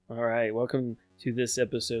All right, welcome to this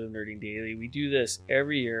episode of Nerding Daily. We do this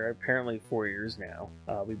every year, apparently 4 years now.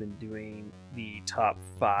 We've been doing the top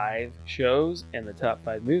 5 shows and the top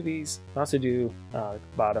 5 movies. We also do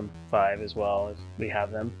bottom 5 as well if we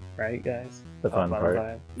have them, right, guys? The fun bottom part.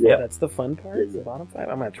 5. Yeah. That's the fun part, the bottom 5.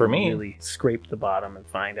 I'm going to For me. really scrape the bottom and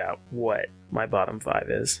find out what my bottom 5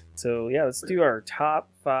 is. So, yeah, let's do our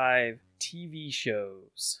top 5 TV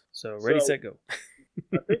shows. So, ready, set, go.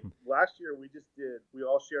 I think last year we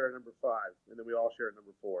all share our number 5, and then we all share our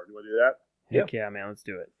number 4. Do you want to do that? Heck yeah, man, let's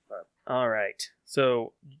do it. All right.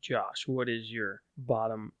 So, Josh, what is your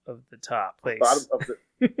bottom of the top place? Bottom of the.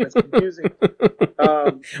 It's confusing.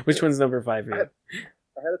 Which one's number 5 for you?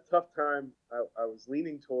 I had a tough time. I was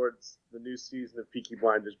leaning towards the new season of Peaky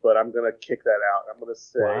Blinders, but I'm going to kick that out. I'm going to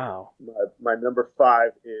say Wow. my number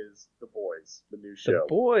 5 is The Boys, the new show. The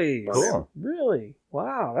Boys. Cool. Really?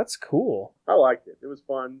 Wow, that's cool. I liked it. It was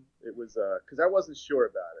fun. It was because I wasn't sure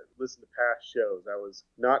about it. Listened to past shows. I was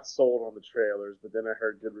not sold on the trailers, but then I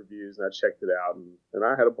heard good reviews and I checked it out, and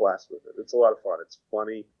I had a blast with it. It's a lot of fun. It's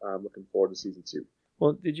funny. I'm looking forward to season 2.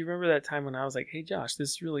 Well, did you remember that time when I was like, hey, Josh, this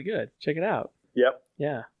is really good. Check it out. Yep.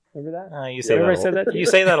 Yeah. Remember that? You say Remember that. I said that to you? You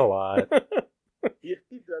say that a lot. He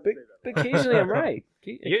does But, say that. but occasionally I'm right.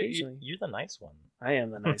 Occasionally. You're the nice one. I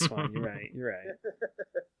am the nice one. You're right. You're right.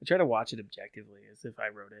 I try to watch it objectively as if I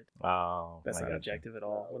wrote it. Oh, That's I not gotcha. objective at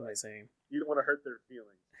all. What am I saying? You don't want to hurt their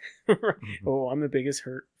feelings. Oh, I'm the biggest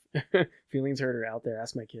feelings hurter out there.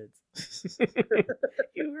 Ask my kids.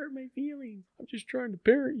 You hurt my feelings. I'm just trying to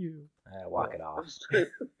parent you. Walk it off.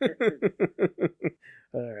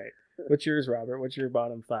 All right. What's yours, Robert? What's your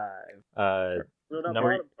bottom 5? No, not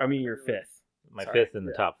Number- bottom. I mean, your 5th. My Sorry. 5th in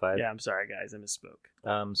the Yeah. top 5. Yeah, I'm sorry, guys. I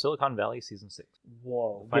misspoke. Silicon Valley season 6.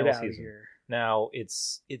 Whoa. Final Get out of season. here. Now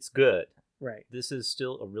it's good. Right. This is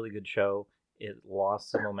still a really good show. It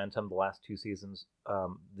lost some momentum the last 2 seasons.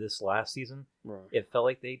 This last season, Right. it felt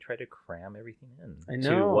like they tried to cram everything in. I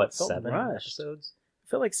know, To what, it felt 7 rushed. episodes? It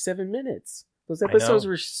felt like 7 minutes. Those I know. episodes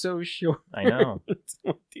were so short. I know.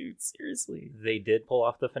 Dude, seriously. They did pull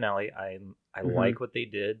off the finale. I Mhm. like what they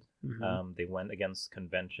did. Mhm. They went against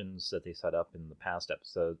conventions that they set up in the past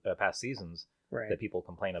seasons Right. that people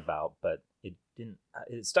complain about, but it didn't.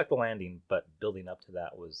 It stuck the landing, but building up to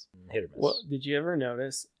that was hit or miss. Well, did you ever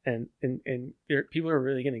notice? And people are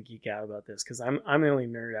really going to geek out about this because I'm the only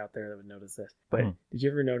nerd out there that would notice this. But Mhm. did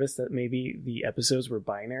you ever notice that maybe the episodes were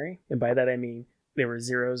binary? And by that I mean they were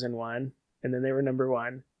zeros in one, and then they were number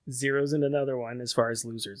 1, zeros in another one as far as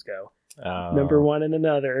losers go. Number 1 in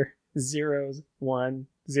another, zeros, 1,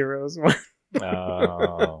 zeros, 1.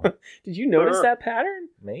 Oh, Did you notice that pattern?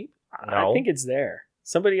 maybe. I No. think it's there.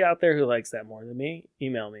 Somebody out there who likes that more than me,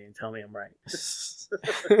 email me and tell me I'm right.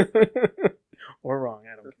 Or wrong.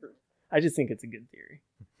 I don't care. I just think it's a good theory.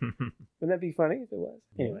 Wouldn't that be funny if it was?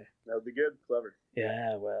 Anyway. That would be good. Clever.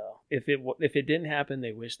 Yeah, well, if it didn't happen,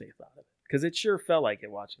 they wish they thought of it. Because it sure felt like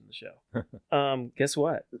it watching the show. Guess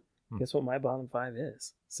what? Guess what my bottom 5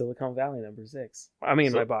 is? Silicon Valley number 6. I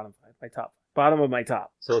mean, my bottom 5. My top. Bottom of my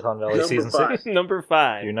top. Silicon Valley Number season 5. 6. Number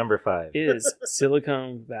 5 You're number 5. is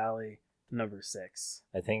Silicon Valley number 6.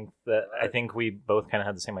 I think we both kind of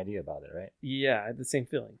had the same idea about it, right? Yeah, I had the same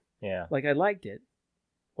feeling. Yeah. Like, I liked it.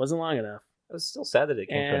 Wasn't long enough. I was still sad that it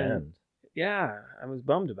came to an And- end. Yeah, I was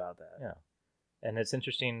bummed about that. Yeah. And it's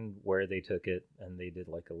interesting where they took it, and they did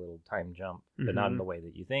like a little time jump, but not in Mhm. the way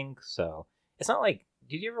that you think. So it's not like.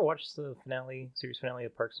 Did you ever watch the series finale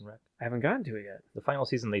of Parks and Rec? I haven't gotten to it yet. The final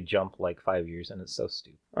season, they jump like 5 years, and it's so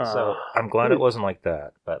stupid. Oh. So I'm glad it wasn't like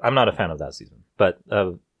that. But I'm not a fan of that season. But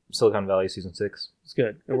Silicon Valley season 6, It's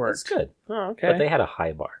good. It worked. it's good. Oh, okay. But they had a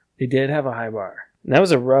high bar. They did have a high bar. And that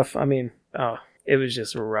was a rough, it was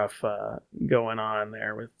just a rough going on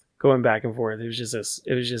there with going back and forth. It was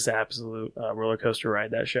just absolute roller coaster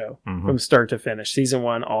ride, that show. Mhm. From start to finish. Season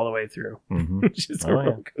 1 all the way through. Mhm. Just a Oh, yeah.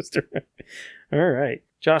 roller coaster ride. All right.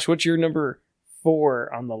 Josh, what's your number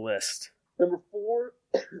 4 on the list? Number 4,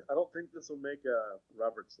 I don't think this will make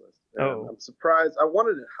Robert's list. Oh. I'm surprised. I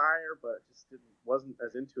wanted it higher, but just wasn't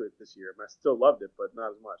as into it this year. I still loved it, but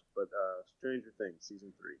not as much. But Stranger Things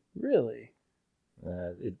season 3. Really?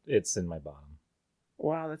 It's in my bottom.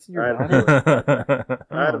 Wow, that's in your I bottom.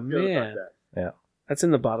 I had Oh, a feeling man. about that. That's in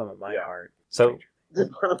the bottom of my Yeah. heart. So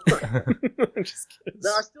I'm just kidding. No,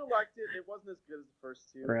 I still liked it. It wasn't as good as the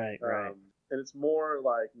first 2. Right. And it's more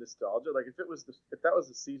like nostalgia. Like if that was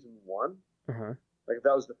the season 1, Uh-huh. like if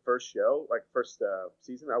that was the first show, like first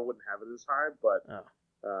season, I wouldn't have it as high. But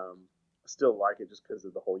I still like it just because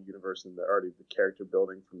of the whole universe and the character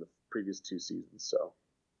building from the previous 2 seasons. So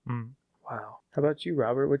Wow. How about you,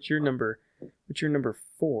 Robert? What's your number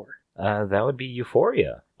 4? That would be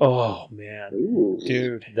Euphoria. Oh man, Ooh.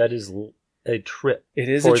 dude, That is a trip it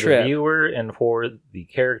is for a trip. the viewer and for the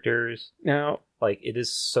characters. Now, Like, it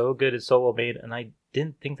is so good. It's so well made, and I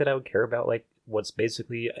didn't think that I would care about like what's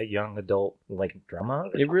basically a young adult like drama.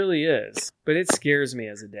 it really is, but it scares me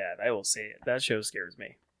as a dad. I will say it. That show scares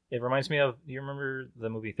me. It reminds me of. Do you remember the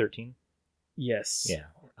movie 13? Yes. Yeah,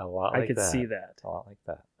 a lot like I could that. see that. A lot like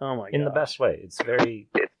that. Oh my god. In the best way.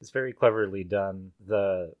 It's very cleverly done.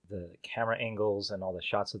 The camera angles and all the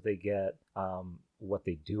shots that they get, what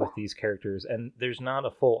they do with these characters, and there's not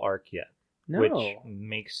a full arc yet, No. which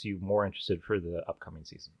makes you more interested for the upcoming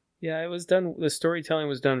season. Yeah, it was done. The storytelling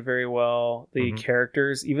was done very well. The Mhm.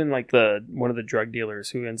 characters, even like one of the drug dealers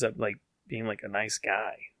who ends up like being like a nice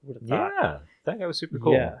guy. Would have thought. Yeah, that guy was super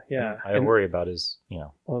cool. Yeah. I And- worry about his,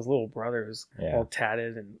 Well, his little brother was Yeah. all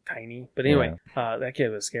tatted and tiny. But anyway, that kid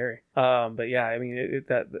was scary. But yeah, I mean,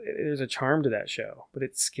 there's a charm to that show, but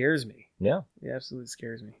it scares me. yeah. It absolutely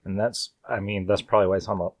scares me. And that's probably why it's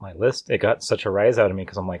on my list. It got such a rise out of me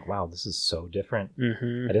because I'm like, wow, this is so different.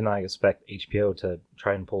 Mm-hmm. I did not expect HBO to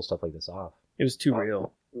try and pull stuff like this off. It was too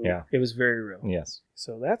real. Yeah. It was very real. Yes.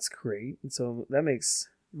 So that's great. And so that makes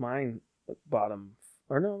mine bottom.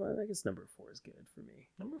 Or no, I guess number 4 is good for me.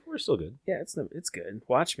 Number 4 is still good. Yeah, it's good.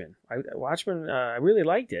 Watchmen. Watchmen. I really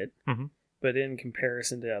liked it, Mhm. but in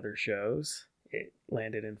comparison to other shows, it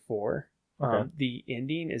landed in 4. Okay. The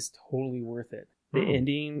ending is totally worth it. The Hmm.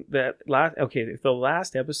 ending if the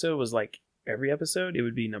last episode was like every episode, it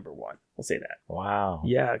would be number 1. I'll say that. Wow.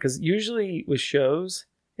 Yeah, because usually with shows,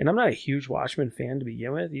 and I'm not a huge Watchmen fan to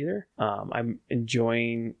begin with either. I'm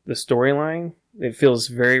enjoying the storyline. It feels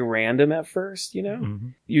very random at first,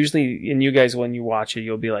 Mhm. Usually, and you guys, when you watch it,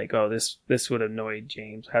 you'll be like, "Oh, this would annoy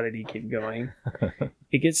James. How did he keep going?"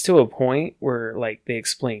 It gets to a point where like they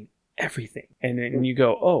explain everything, and then you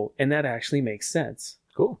go, "Oh, and that actually makes sense."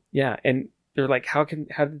 Cool. Yeah, and they're like, "How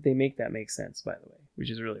did they make that make sense?" By the way, which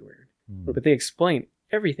is really weird. Mm. But they explain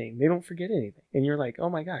everything. They don't forget anything. And you're like, oh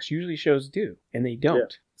my gosh, usually shows do. And they don't.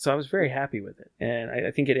 Yeah. So I was very happy with it. And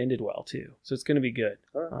I think it ended well too. So it's going to be good.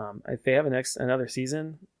 All right. If they have another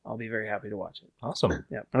season, I'll be very happy to watch it. Awesome.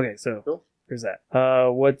 Yeah. Okay, so Cool. there's that.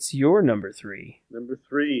 What's your number 3? Number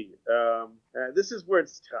 3. This is where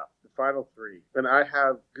it's tough. The final 3, and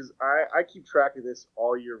because I keep track of this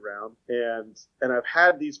all year round, and I've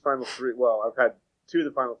had these final 3. Well, I've had 2 of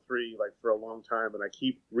the final 3 like for a long time, and I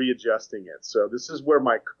keep readjusting it. So this is where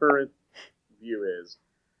my current view is,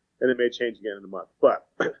 and it may change again in a month. But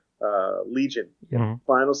Legion, Mhm.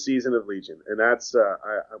 final season of Legion, and that's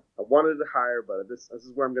I wanted it higher, but this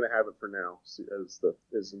is where I'm going to have it for now.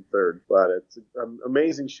 Is in 3rd, but it's an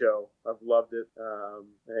amazing show. I've loved it,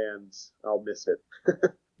 and I'll miss it.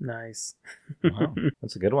 Nice. Wow.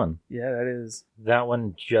 That's a good one. Yeah, that is. That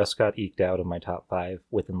one just got eked out of my top 5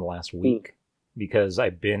 within the last week because I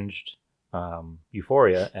binged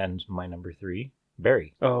Euphoria and my number 3,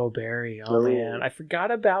 Barry. Oh, Barry. Oh, man. I forgot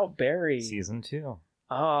about Barry. Season 2.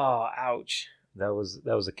 Oh, ouch. That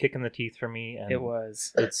was a kick in the teeth for me. And It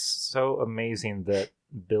was. It's so amazing that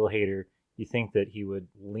Bill Hader, you think that he would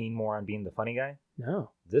lean more on being the funny guy? No.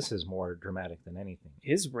 This is more dramatic than anything.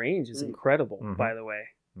 His range is incredible, Mhm. by the way.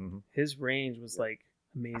 Mm-hmm. His range was like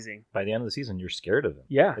amazing. By the end of the season, you're scared of him.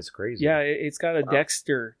 Yeah. It's crazy. Yeah, it's got a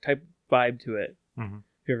Dexter type vibe to it. Mhm.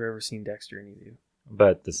 If you've ever seen Dexter, any of you.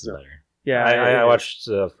 But this is No. better. Yeah, I it is. watched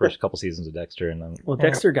the first couple seasons of Dexter, and I'm, Well,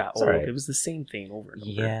 Dexter got it's old. alright. It was the same thing over and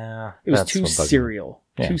over. Yeah, It was that's too what bugged me. serial.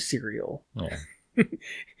 Yeah. Too serial. Yeah.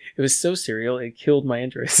 It was so serial, it killed my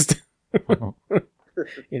interest.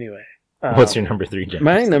 Anyway. What's your number 3, James?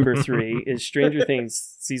 My number 3 is Stranger Things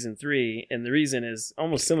season 3, and the reason is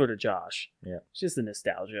almost similar to Josh. Yeah. It's just the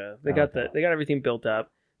nostalgia. They I got like that. they got everything built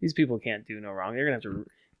up. These people can't do no wrong. They're gonna have to.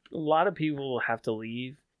 A lot of people will have to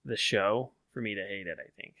leave the show for me to hate it. I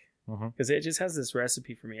think Mhm. because it just has this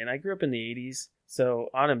recipe for me. And I grew up in the '80s, so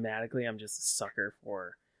automatically I'm just a sucker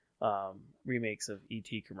for remakes of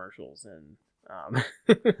ET commercials, and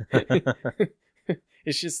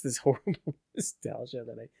it's just this horrible nostalgia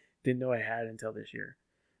that I didn't know I had until this year.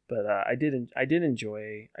 But I did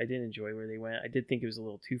enjoy where they went. I did think it was a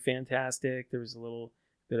little too fantastic. There was a little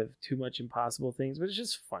bit of too much impossible things, but it's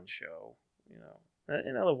just a fun show,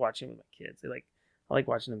 And I love watching it with my kids. I like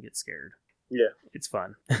watching them get scared. Yeah. It's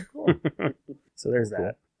fun. So there's Cool.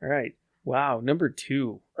 that. All right. Wow, number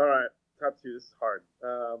 2. All right, top 2. This is hard.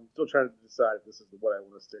 Still trying to decide if this is what I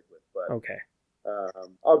want to stick with, but Okay.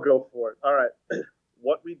 I'll go for it. All right.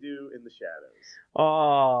 What We Do in the Shadows.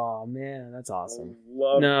 Oh man, that's awesome. I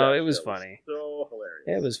love No, that it was show. funny. So hilarious.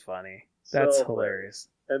 It was funny. So That's hilarious.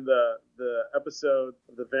 And the episode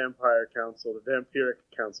of the Vampire Council, the Vampiric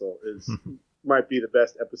Council, is might be the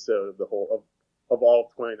best episode of the whole of all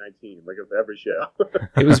of 2019, like of every show.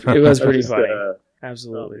 It was pretty Just, funny. Oh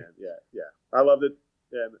Absolutely. man, yeah. I loved it,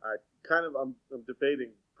 and I'm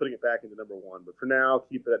debating putting it back into number 1, but for now,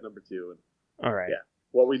 keep it at number 2. And All right. yeah,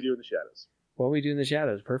 What We Do in the Shadows. What We Do in the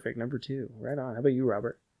Shadows. Perfect. Number 2. Right on. How about you,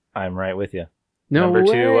 Robert? I'm right with you. No Number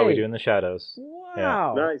way. 2, What We Do in the Shadows.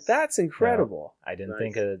 Wow. Yeah. Nice. That's incredible. I didn't Nice.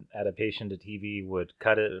 think an adaptation to TV would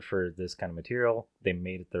cut it for this kind of material. They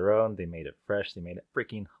made it their own. They made it fresh. They made it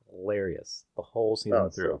freaking hilarious the whole season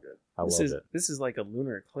It's through. so good. I This loved it. is like a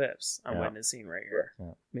lunar eclipse I'm Yeah. witnessing right here.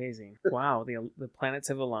 Yeah. Amazing. Wow. The planets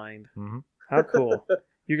have aligned. Mm-hmm. How cool.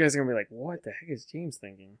 You guys are going to be like, what the heck is James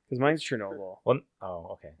thinking? Because mine's Chernobyl.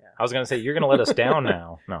 Okay. Yeah. I was going to say, you're going to let us down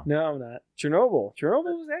now. No. No, I'm not. Chernobyl. Chernobyl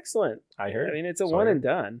was excellent. I heard. I mean, it's a So I one heard. and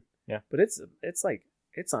done. Yeah. But it's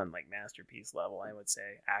on like masterpiece level, I would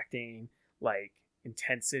say. Acting, like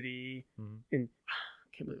intensity, Mhm. and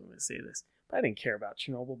I can't believe I'm going to say this, but I didn't care about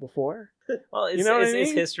Chernobyl before. Well, it's, You know what it's, I it's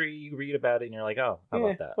mean? history. You read about it and you're like, oh, how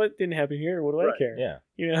about that? What didn't happen here? What do I Right. care? Yeah.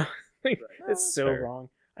 You know, like, Right. it's that's so fair. wrong.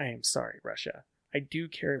 I am sorry, Russia. I do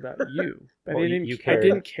care about you, but Well, I you didn't. care- I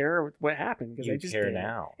didn't care what happened because You I just care did.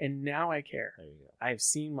 now. And now I care. There you go. I've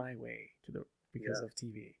seen my way because Yeah. of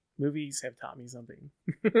TV. Movies have taught me something,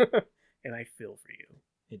 and I feel for you.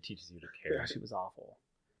 It teaches you to care. Gosh, it was awful,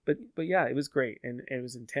 but yeah, it was great, and it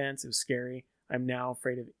was intense. It was scary. I'm now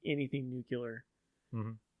afraid of anything nuclear.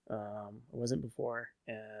 Mhm. I wasn't before.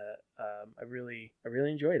 I really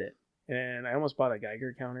enjoyed it, and I almost bought a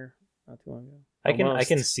Geiger counter not too long ago. I can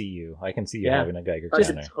Almost. see you. I can see you Yeah. having a Geiger I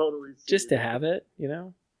counter. can totally see Just to it. have it, you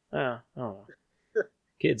know. I don't know.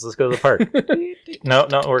 Kids, let's go to the park. No,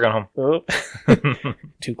 we're going Oh, home.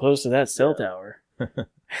 too close to that cell tower.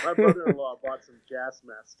 My brother-in-law bought some gas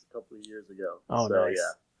masks a couple of years ago. Oh, so, nice.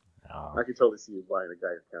 yeah, Oh. I could totally see you buying a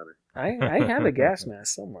Geiger counter. I have a gas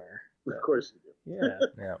mask somewhere. Of course you do.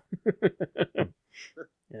 Yeah. Yeah.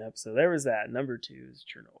 Yep. So there was that. Number 2 is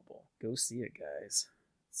Chernobyl. Go see it, guys.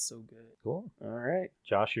 It's so good. Cool. All right.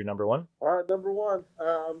 Josh, you're number 1? All right, number 1.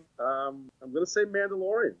 I'm gonna say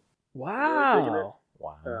Mandalorian. Wow.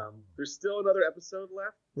 Wow. There's still another episode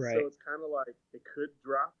left, Right. so it's kind of like it could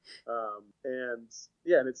drop. And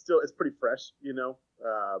it's pretty fresh, you know.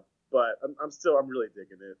 But I'm really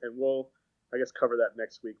digging it, and we'll, I guess, cover that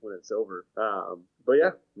next week when it's over. But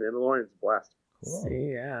yeah, Mandalorian's a blast. Cool.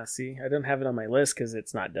 See, I don't have it on my list because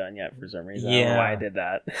it's not done yet for some reason. I don't know why I Yeah. did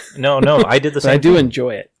that. No, I did the But same I do thing.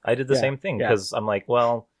 enjoy it. I did the Yeah, same thing yeah. because I'm like,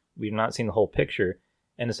 well, we've not seen the whole picture,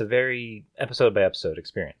 and it's a very episode by episode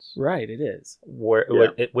experience, Right, it is.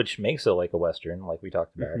 which makes it like a western, like we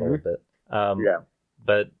talked about a little bit. Yeah.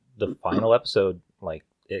 But the final episode, like,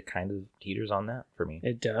 it kind of teeters on that for me.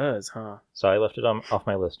 It does, huh? So I left it off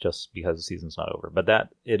my list just because the season's not over. But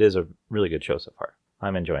it is a really good show so far.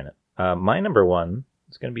 I'm enjoying it. My number 1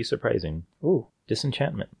 is going to be surprising. Ooh,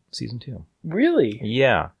 Disenchantment, season 2. really?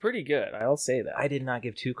 Yeah. Pretty good. I'll say that. I did not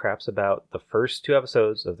give 2 craps about the first 2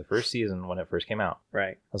 episodes of the first season when it first came out.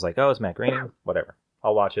 Right. I was like, oh, it's Matt Groening. Whatever.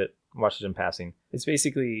 I'll watch it. Watch it in passing. It's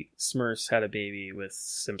basically Smurfs had a baby with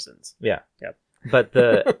Simpsons. Yeah. Yep. But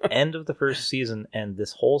the end of the first season and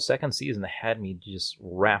this whole second season had me just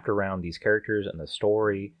wrapped around these characters and the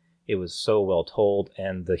story. It was so well told,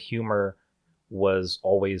 and the humor was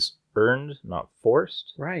always earned, not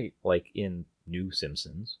forced, Right. like in New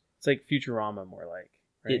Simpsons. It's like Futurama, more like.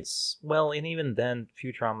 Right? It's, well, and even then,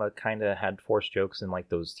 Futurama kind of had forced jokes in like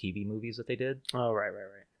those TV movies that they did. Oh, right.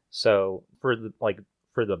 So for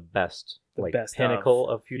the best, The like best pinnacle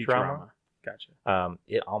of Futurama, Gotcha.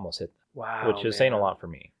 it almost hit, Wow. which is saying a lot for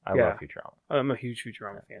me. I Yeah. love Futurama. I'm a huge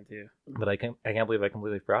Futurama fan too. But I can't believe I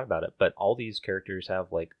completely forgot about it. But all these characters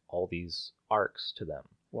have like all these arcs to them,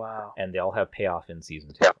 Wow. and they all have payoff in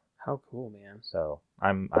season 2. How cool, man. So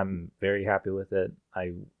I'm very happy with it.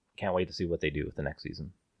 I can't wait to see what they do with the next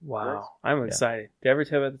season. Wow. Nice. I'm excited. Did I ever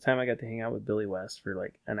tell you about the time I got to hang out with Billy West for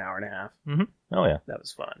like an hour and a half? Oh yeah, That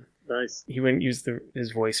was fun. Nice. He wouldn't use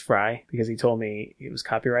his voice Fry because he told me it was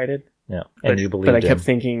copyrighted. yeah. But, And you believe but I kept him.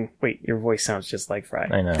 thinking, wait, your voice sounds just like Fry.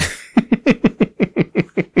 I know.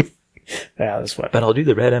 Yeah, that was fun. But I'll do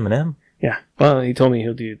the red M&M. Yeah. Well, he told me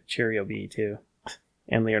he'll do the Cheerio Bee too.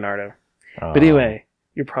 And Leonardo. Oh, But anyway,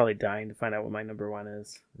 you're probably dying to find out what my number 1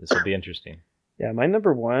 is. this will be interesting. Yeah, my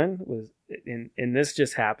number 1 was, and this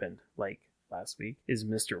just happened like last week, is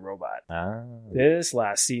Mr. Robot. Ah, This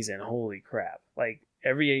last season, holy crap. Like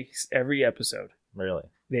every episode, really?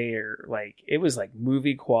 they're like, it was like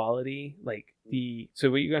movie quality. Like so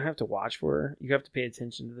what you're gonna have to watch for, you have to pay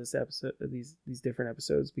attention to this episode, these different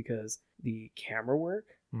episodes, because the camera work,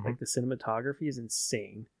 Mhm. like the cinematography is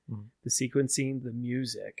insane. Mhm. The sequencing, the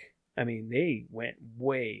music. I mean, they went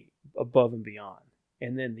way above and beyond.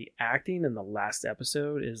 And then the acting in the last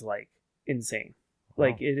episode is like insane. Wow.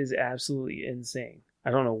 Like it is absolutely insane. I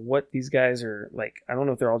don't know what these guys are like. I don't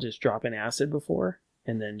know if they're all just dropping acid before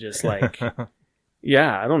and then just like,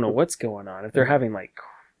 yeah, I don't know what's going on. If they're having like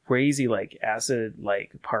crazy like acid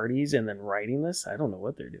like parties and then writing this, I don't know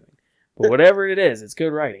what they're doing. But whatever it is, it's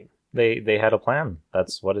good writing. They had a plan.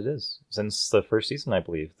 That's what it is. Since the first season, I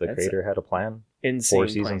believe the creator had a plan. Insane 4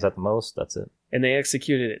 seasons plan. at the most. That's it. And they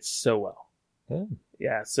executed it so well. Good.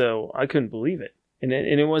 Yeah, so I couldn't believe it. And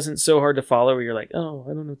it wasn't so hard to follow where you're like, oh,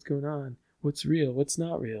 I don't know what's going on. What's real? What's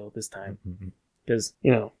not real this time? Mm-hmm. Because,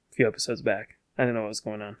 you know, a few episodes back, I didn't know what was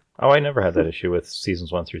going on. Oh, I never had that issue with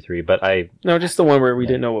seasons 1 through 3, but No, just the one where we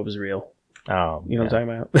didn't know what was real. Oh, You know what I'm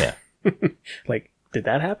talking about? Yeah. Like, did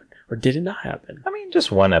that happen? Or did it not happen? I mean,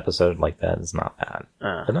 just one episode like that is not bad.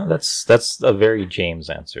 But no, that's a very James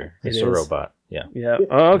answer. It It's is? a robot. Yeah. Yeah.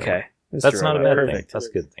 Oh, okay. That's not a bad thing. Perfect. That's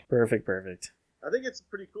a good thing. Perfect. I think it's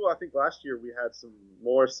pretty cool. I think last year we had some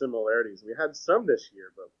more similarities. We had some this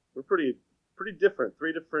year, but we're pretty different.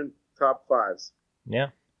 3 different top 5s. Yeah.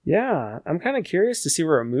 Yeah, I'm kind of curious to see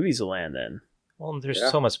where our movies will land then. Well, there's Yeah.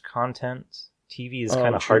 so much content. TV is Oh,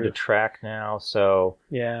 kind of hard true. to track now. So,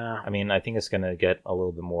 Yeah. I mean, I think it's going to get a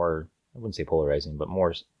little bit more, I wouldn't say polarizing, but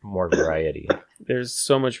more variety. There's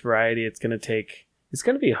so much variety. It's going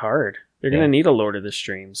to be hard. They're Yeah. going to need a Lord of the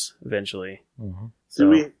Streams eventually. Mm-hmm. So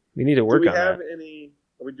Do we need to Do work we on have that. any?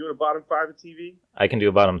 Are we doing a bottom 5 of TV? I can do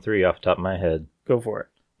a bottom 3 off the top of my head. Go for it.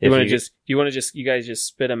 If You want to just you guys just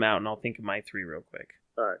spit them out and I'll think of my 3 real quick.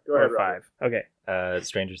 All right, go Or ahead. Robert. 5. Okay.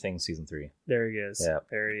 Stranger Things season 3. There he is. Yeah.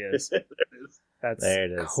 There he is. There it is. That's There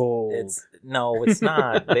it is. cold. No, it's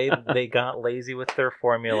not. They got lazy with their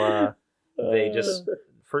formula. They just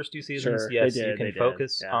first 2 seasons, Sure, yes, they you did, can they did,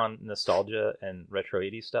 focus yeah. on nostalgia and retro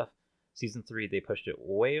 80s stuff. Season 3, they pushed it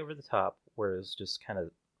way over the top, where it's just kind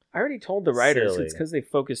of I already told the writers Silly. it's because they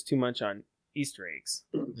focus too much on Easter eggs.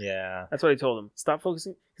 yeah. That's what I told them. Stop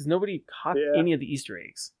focusing because nobody caught Yeah. any of the Easter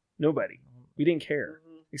eggs. Nobody. We didn't care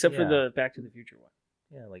Mhm. except for Yeah. the Back to the Future one.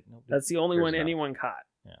 Yeah, like nobody That's the only cares one about it. anyone caught.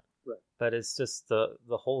 But it's just the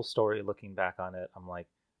whole story. Looking back on it, I'm like,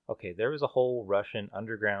 okay, there was a whole Russian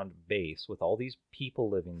underground base with all these people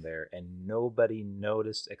living there, and nobody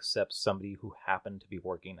noticed except somebody who happened to be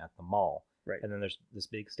working at the mall. Right. And then there's this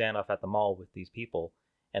big standoff at the mall with these people,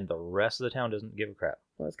 and the rest of the town doesn't give a crap.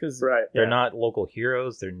 Well, that's because Right. They're not local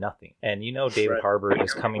heroes. They're nothing. And you know David Right. Harbour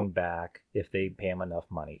is coming back if they pay him enough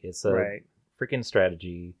money. It's a Right. freaking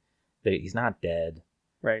strategy. He's not dead.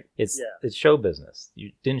 Right. It's Yeah. it's show business.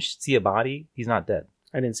 You didn't see a body. He's not dead.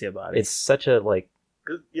 I didn't see a body. It's such a like,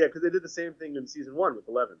 Because they did the same thing in season 1 with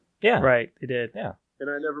 11, yeah, right. They did. yeah, and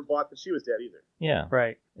I never bought that she was dead either. yeah.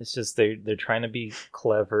 Right. It's just they're trying to be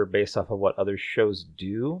clever based off of what other shows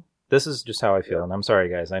do. This is just how I feel, Yeah. and I'm sorry,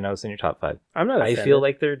 guys. I know it's in your top 5. I'm not. I Offended. feel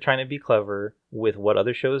like they're trying to be clever with what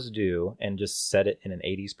other shows do and just set it in an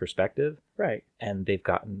 80s perspective, right. and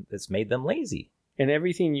it's made them lazy. And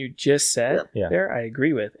everything you just said Yeah. there, I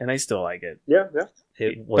agree with, and I still like it. Yeah.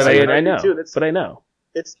 It But I I do know. too, and it's- But I know.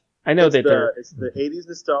 It's I know it's that it's the 80s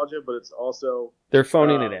nostalgia, but it's also they're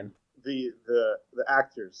phoning it in. the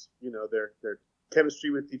actors. You know, their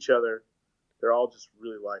chemistry with each other. They're all just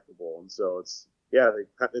really likable, and so it's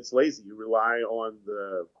lazy. You rely on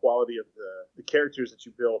the quality of the characters that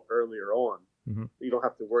you built earlier on. Mhm. You don't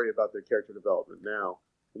have to worry about their character development now,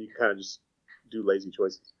 and you can kind of just do lazy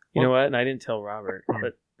choices. You know what? And I didn't tell Robert,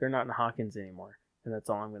 but they're not in Hawkins anymore, and that's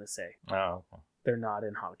all I'm going to say. Oh, They're not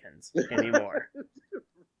in Hawkins anymore.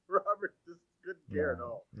 Robert just couldn't care at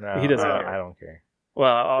all. no, He doesn't I care. don't care.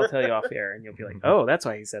 Well, I'll tell you off air, and you'll be like, "Oh, that's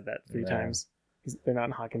why he said that 3 Yeah. times." They're not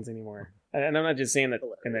in Hawkins anymore, and I'm not just saying that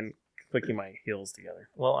and then clicking my heels together.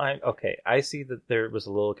 Well, I see that there was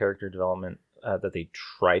a little character development that they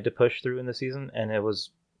tried to push through in the season, and it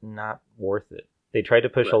was not worth it. They tried to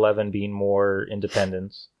push Right. 11 being more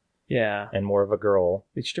independent Yeah, and more of a girl.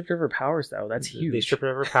 they stripped her of her powers, though. That's huge. They stripped her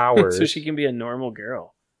of her powers. so she can be a normal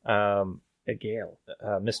girl, um, a Gale.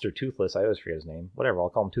 Mr. Toothless, I always forget his name. Whatever, I'll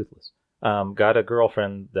call him Toothless. Got a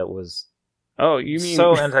girlfriend that was Oh, you mean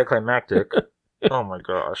so anticlimactic. Oh my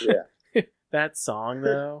gosh. Yeah. that song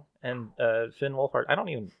though? And Finn Wolfhard, I don't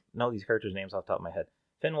even know these characters' names off the top of my head.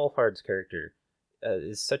 Finn Wolfhard's character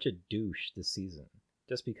is such a douche this season.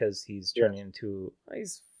 Just because he's turning into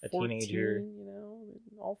He's a 14, teenager. You know,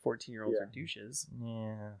 all 14-year-olds Yeah. are douches.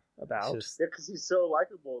 Yeah. About It's just, Yeah, because he's so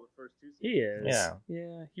likable the first 2 seasons. he is. Yeah.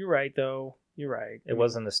 Yeah. You're right though. You're right. it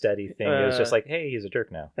wasn't a steady thing. It was just like, hey, he's a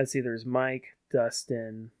jerk now. Let's see. There's Mike,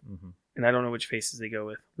 Dustin, Hmm. and I don't know which faces they go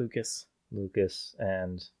with. Lucas, Lucas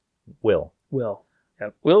and Will. Will.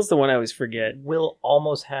 Yep. Will's the one I always forget. Will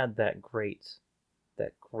almost had that great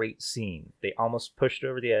that great scene. They almost pushed it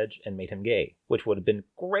over the edge and made him gay, which would have been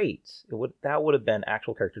great. That would have been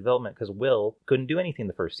actual character development, because Will couldn't do anything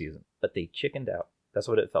the first season, but they chickened out. That's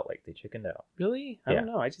what it felt like. They chickened out. Really? I don't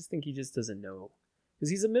know. I just think he just doesn't know. Because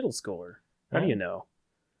he's a middle schooler. How do you know?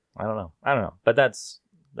 I don't know. But that's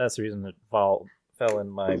the reason it fell in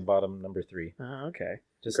my bottom number 3. Okay.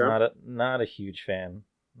 Just not a huge fan.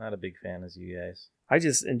 Not a big fan as you guys. I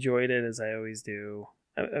just enjoyed it, as I always do.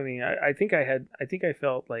 I mean, I think I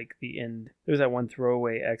felt like the end. There was that one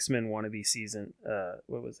throwaway X-Men wannabe season.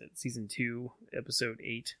 What was it? Season 2, episode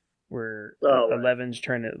 8, where Eleven's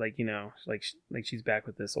trying to like she's back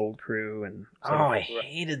with this old crew and. I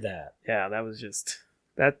hated that. Yeah, that was just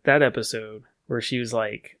that episode where she was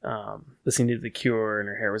like listening to The Cure and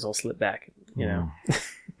her hair was all slicked back. You know,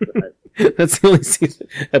 that's the only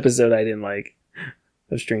episode I didn't like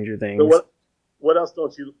of Stranger Things. So what else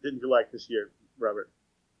didn't you like this year, Robert?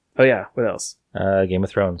 Oh yeah, what else? Game of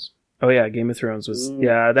Thrones. Oh yeah, Game of Thrones was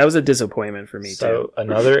that was a disappointment for me too.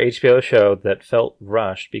 Another HBO show that felt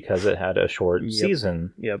rushed because it had a short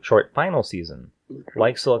season, short final season,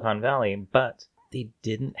 like Silicon Valley, but they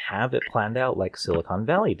didn't have it planned out like Silicon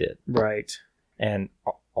Valley did. Right. And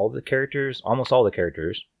almost all the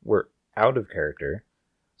characters were out of character.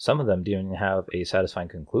 Some of them didn't have a satisfying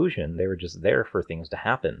conclusion. They were just there for things to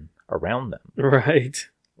happen around them. Right.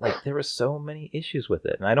 Like, there were so many issues with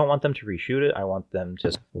it. And I don't want them to reshoot it. I want them to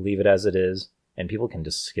just leave it as it is. And people can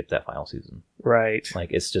just skip that final season. Right. Like,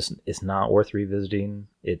 it's not worth revisiting.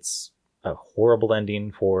 It's a horrible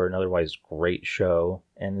ending for an otherwise great show.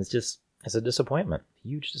 And it's a disappointment.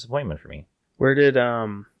 Huge disappointment for me. Where did,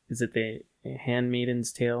 is it the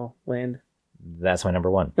Handmaiden's Tale land? That's my number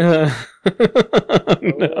 1. No,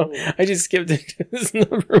 I just skipped it to this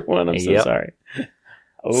number 1. I'm so sorry.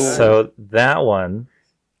 Oh. So that one,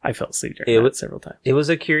 I fell asleep during it several times. It was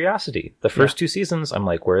a curiosity. The first 2 seasons, I'm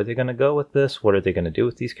like, where are they going to go with this? What are they going to do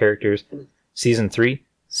with these characters? Season 3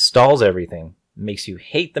 stalls everything, makes you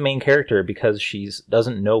hate the main character because she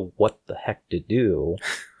doesn't know what the heck to do.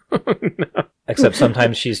 No. Except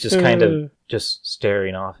sometimes she's just kind of just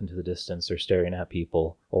staring off into the distance, or staring at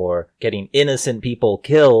people, or getting innocent people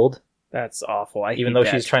killed. That's awful. Even though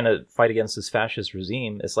she's trying to fight against this fascist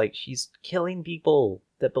regime, it's like she's killing people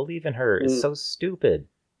that believe in her. It's so stupid.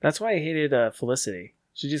 That's why I hated Felicity.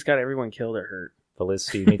 She just got everyone killed or hurt.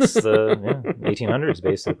 Felicity meets the 1800s,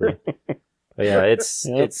 basically. But yeah,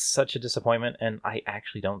 it's such a disappointment, and I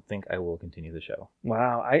actually don't think I will continue the show.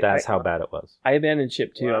 Wow. That's how bad it was. I abandoned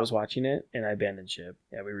ship, too. Wow. I was watching it, and I abandoned ship.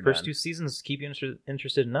 Yeah, we were First done. 2 seasons keep you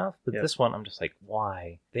interested enough, but this one, I'm just like,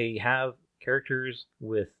 why? They have characters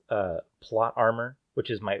with plot armor, which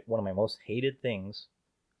is one of my most hated things,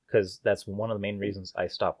 because that's one of the main reasons I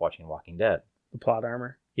stopped watching Walking Dead. The plot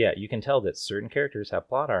armor? Yeah, you can tell that certain characters have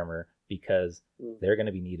plot armor because they're going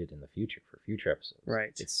to be needed in the future for future episodes.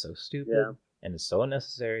 Right. It's so stupid, and it's so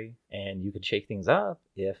unnecessary, and you could shake things up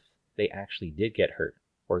if they actually did get hurt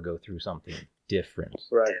or go through something different.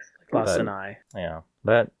 Right. Lost an eye. Yeah.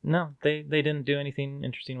 But no, they didn't do anything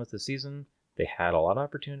interesting with the season. They had a lot of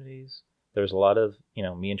opportunities. There was a lot of,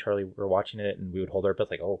 me and Charlie were watching it, and we would hold our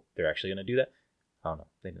breath like, oh, they're actually going to do that? Oh, no,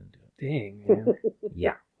 they didn't do it. Dang, man.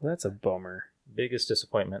 Yeah. Well, that's a bummer. Biggest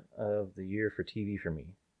disappointment of the year for TV for me.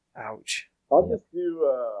 Ouch. I'll just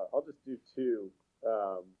do 2.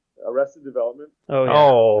 Arrested Development. Oh, yeah.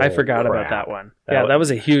 Oh, I forgot crap. about that one. That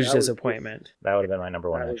was a huge disappointment. That would have been my number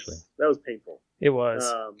 1, actually. That was painful. It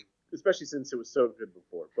was. Especially since it was so good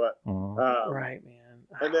before. But right, man.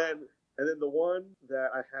 And then the one that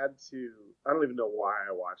I had to, I don't even know why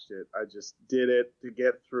I watched it. I just did it to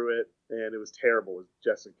get through it, and it was terrible. Was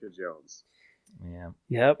Jessica Jones. Yeah.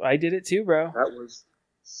 Yep, I did it too, bro. That was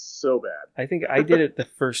so bad. I think I did it the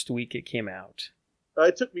first week it came out.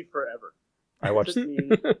 It took me forever. I watched.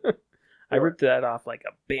 I ripped that off like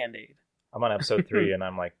a Band-Aid. I'm on episode 3, and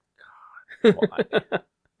I'm like, God,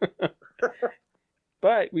 why?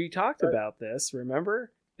 But we talked about this,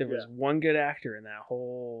 remember? There was one good actor in that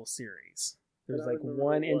whole series. There was like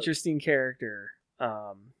one interesting character.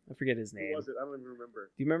 I forget his name. Who was it? I don't even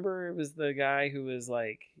remember. Do you remember it was the guy who was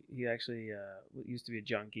like, he actually used to be a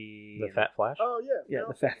junkie. The Fat Flash? Oh, yeah. Yeah,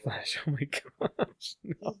 the Fat Flash. Oh my gosh.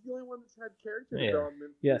 No. He's the only one that's had character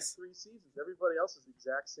development in 3 seasons. Everybody else is the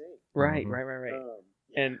exact same. Right.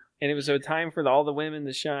 And it was a time for all the women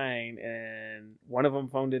to shine, and one of them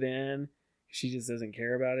phoned it in. She just doesn't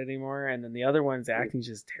care about it anymore. And then the other one's acting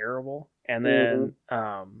just terrible. And then,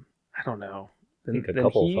 I don't know. Then he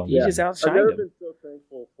just outshined I've never him. been so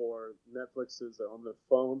thankful for Netflix's on the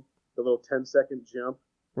phone, the little 10-second jump.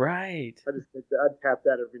 Right. I'd tap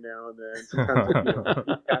that every now and then. Sometimes I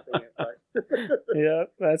keep tapping it. But Yeah,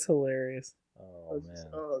 that's hilarious. Oh,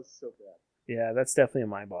 It's so bad. Yeah, that's definitely in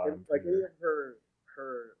my bottom. And, like for any sure. of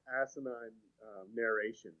her asinine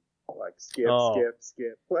narration, like skip, Oh.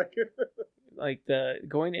 skip, like Like the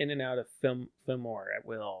going in and out of Fillmore at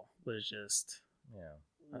will was just, Yeah.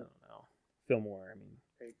 I don't know. Fillmore, I mean,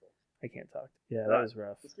 painful. I can't talk. Yeah, that Alright. was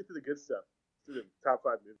rough. Let's get to the good stuff. Let's do the top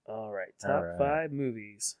 5 movies. All right, All top right. 5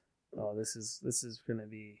 movies. Oh, this is gonna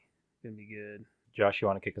be good. Josh, you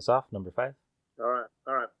want to kick us off? Number 5? All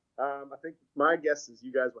right. I think my guess is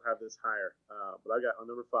you guys will have this higher, but I got on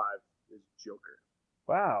number 5 is Joker.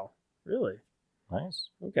 Wow, really? Nice.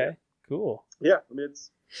 Okay, cool. Yeah, I mean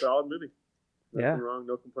it's a solid movie. Nothing Yeah. wrong,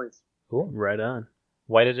 no complaints. Cool. Right on.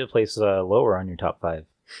 Why did it place lower on your top 5?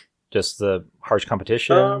 Just the harsh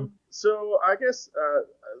competition? So I guess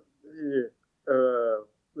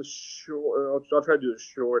the short. I'll try to do a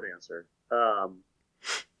short answer.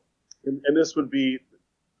 And this would be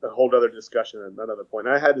a whole other discussion and another point.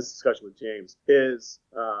 I had this discussion with James.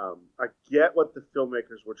 I get what the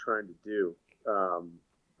filmmakers were trying to do,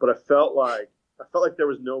 but I felt like there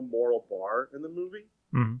was no moral bar in the movie.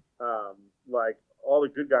 Mhm. Like all the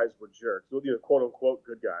good guys were jerks, quote unquote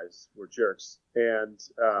good guys were jerks, and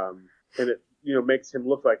it makes him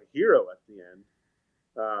look like a hero at the end.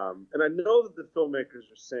 And I know that the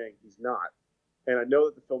filmmakers are saying he's not. And I know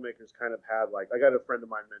that the filmmakers kind of had, like, I got a friend of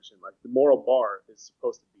mine mention, like, the moral bar is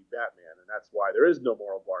supposed to be Batman, and that's why there is no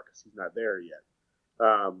moral bar, because he's not there yet.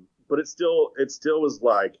 But it still was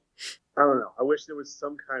like, I don't know. I wish there was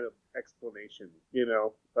some kind of explanation,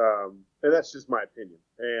 and that's just my opinion.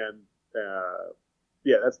 And,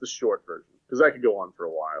 yeah, that's the short version, because I could go on for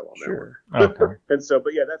a while on that one. Okay. And so,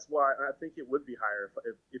 but yeah, that's why I think it would be higher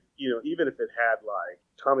if even if it had, like,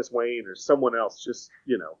 Thomas Wayne or someone else just,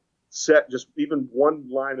 set just even one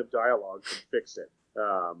line of dialogue could fix it,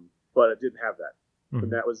 but it didn't have that. Mhm.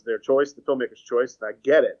 And that was their choice, the filmmaker's choice, and I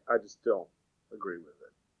get it. I just don't agree with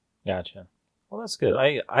it. Gotcha. Well, that's good.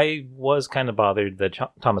 I was kind of bothered that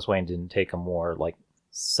Thomas Wayne didn't take a more, like,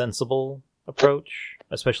 sensible approach,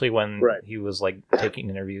 especially when Right. he was, like, taking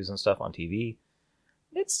interviews and stuff on TV.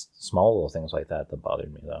 It's small little things like that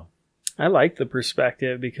bothered me, though. I like the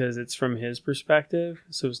perspective because it's from his perspective,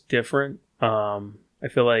 so it's different. I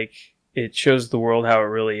feel like it shows the world how it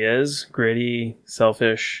really is: gritty,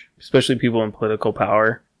 selfish, especially people in political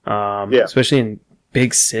power. Yeah. Especially in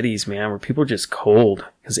big cities, man, where people are just cold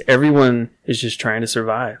because everyone is just trying to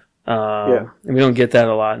survive. And we don't get that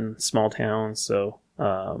a lot in small towns. So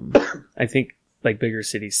I think like bigger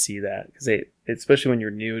cities see that because especially when you're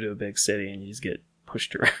new to a big city and you just get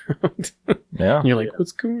pushed around. Yeah. And you're like,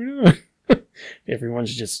 what's going on?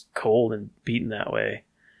 Everyone's just cold and beaten that way,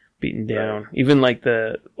 beaten down. Right. Even like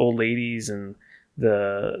the old ladies and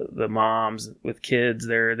the moms with kids,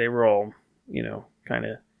 they were all, kind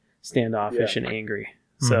of standoffish and angry.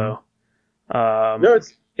 So, No,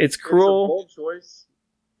 it's It's a cruel. bold choice,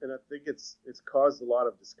 and I think it's caused a lot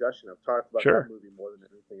of discussion. I've talked about Sure. that movie more than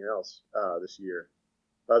anything else this year,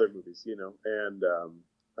 other movies, and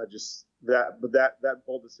I just that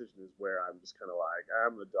bold decision is where I'm just kind of like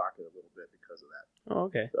I'm gonna dock it a little bit because of that. Oh,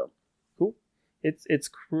 okay. So. Cool. It's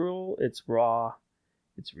cruel. It's raw.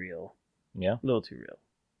 It's real. Yeah. A little too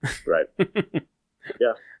real. Right.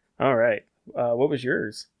 Yeah. All right. What was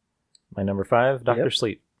yours? My number 5, Dr. Yep.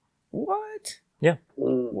 Sleep. What? Yeah.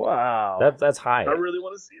 Wow. That's high. I really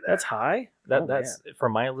want to see that. That's high? Oh, That's for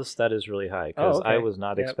my list. That is really high because okay. I was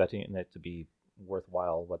not Yep. expecting it to be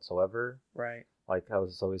worthwhile whatsoever. Right. Like I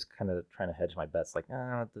was always kind of trying to hedge my bets. Like,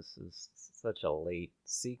 this is such a late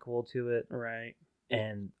sequel to it, Right.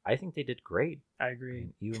 and I think they did great. I agree.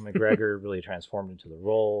 Ewan McGregor really transformed into the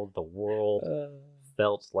role. The world Uh,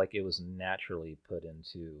 felt like it was naturally put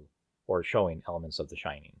into or showing elements of The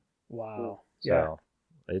Shining. wow. So Yeah.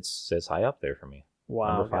 it's high up there for me.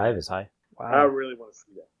 Wow. Number 5 is high. I Wow. really want to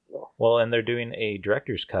see that. Well, Well, and they're doing a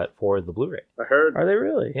director's cut for the Blu-ray. I heard Are they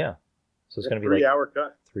really? Yeah. So it's a going to be like 3-hour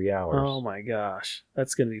cut. 3 hours. Oh my gosh.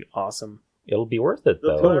 That's going to be awesome. It'll be worth it,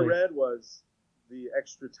 though. What I Totally. read was the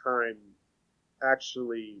extra time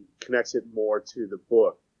actually connects it more to the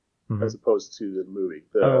book Mhm. as opposed to the movie.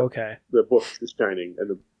 Oh, okay. The book, The Shining,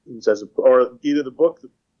 and it says, or either the book,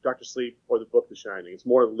 Dr. Sleep, or the book, The Shining. It's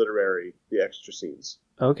more literary, the extra scenes.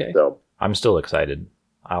 Okay. So, I'm still excited.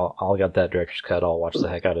 I'll get that director's cut. I'll watch the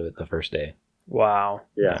heck out of it the first day. Wow.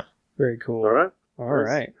 yeah. Very cool. All right. All Nice.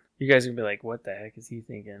 right. You guys are going to be like, what the heck is he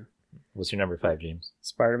thinking? What's your number 5, James?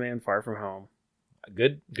 Spider-Man Far From Home.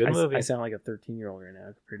 Good movie. I sound like a 13-year-old right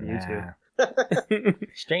now compared to you Nah. two.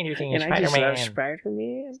 Stranger Things, And I just love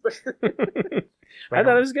Spider-Man. Spider-Man. I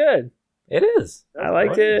thought it was good. It is. I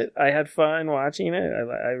liked it. I had fun watching it.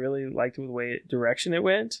 I really liked the way direction it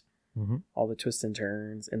went. Mhm. All the twists and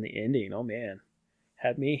turns and the ending. Oh man,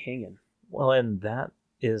 Had me hanging. Well, and that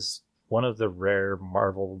is one of the rare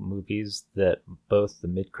Marvel movies that both the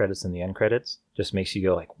mid credits and the end credits just makes you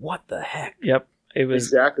go like, "What the heck?" Yep, it was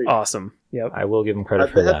Exactly. awesome. Yep. I will give them credit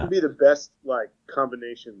for They have to that. be the best like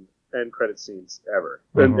combination end credit scenes ever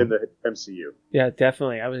Mhm. in the MCU. Yeah,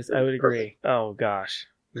 definitely. I would agree. Oh gosh.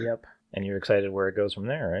 Yep. And you're excited where it goes from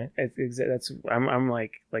there, right? That's I'm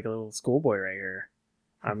like a little schoolboy right here.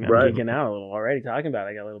 I'm Right. geeking out a little already talking about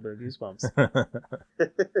it. I got a little bit of goosebumps.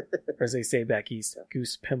 Or as they say back east,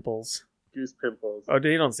 goose pimples. Goose pimples. Oh,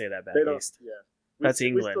 they don't say that back They don't. east. Yeah. That's We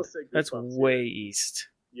England. still say That's goosebumps way here. east.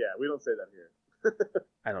 Yeah, we don't say that here.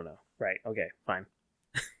 I don't know. Right. Okay. Fine.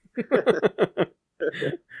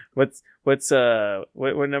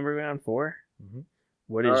 What number are we on? 4? Mhm.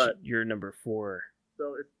 What is All right. your number 4?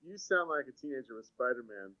 So if you sound like a teenager with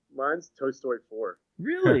Spider-Man, mine's Toy Story 4.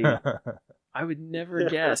 Really? I would never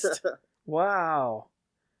guessed. Wow.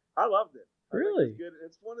 I loved it. I think Really? It's good.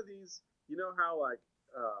 It's one of these, you know how like,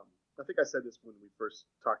 I think I said this when we first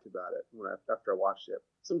talked about it, after I watched it.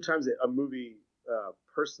 Sometimes a movie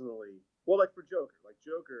personally, well, like for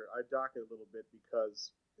Joker, I dock it a little bit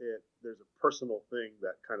because there's a personal thing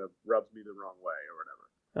that kind of rubs me the wrong way or whatever.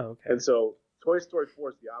 Oh, okay. And so Toy Story 4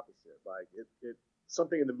 is the opposite. Like it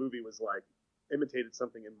something in the movie was like imitated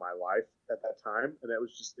something in my life at that time, and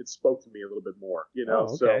it spoke to me a little bit more, you know.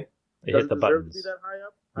 Oh, okay. They So hit does the it deserve buttons. to be that high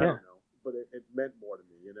up? Yeah. I don't know, but it meant more to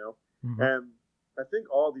me, you know. Mhm. And I think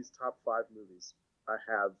all these top 5 movies I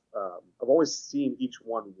have, I've only seen each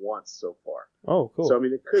one once so far. Oh, cool. So I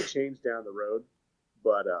mean, it could change down the road,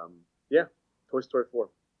 but yeah, Toy Story 4.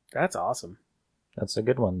 That's awesome. That's a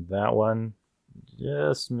good one. That one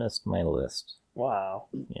just missed my list. Wow.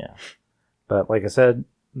 Yeah. But like I said,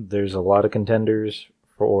 there's a lot of contenders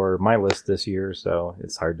for my list this year, so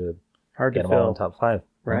it's hard to Hard get to them all in fill. top 5.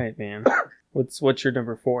 Right, man. What's your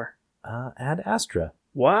number 4? Ad Astra.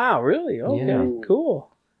 Wow, really? Okay, Yeah.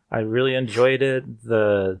 cool. I really enjoyed it.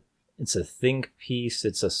 It's a think piece.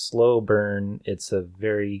 It's a slow burn. It's a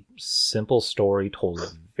very simple story told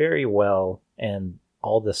very well, and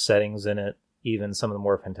all the settings in it, even some of the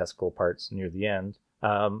more fantastical parts near the end,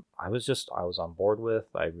 I was on board with.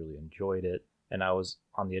 I really enjoyed it, and I was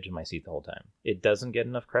on the edge of my seat the whole time. It doesn't get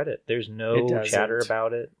enough credit. There's It no doesn't. chatter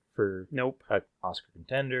about it for Nope. an Oscar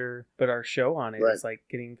contender. But our show on it Right. is like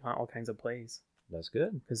getting all kinds of plays That's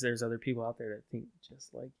good. because there's other people out there that think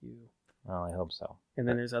just like you. Well, I hope so. And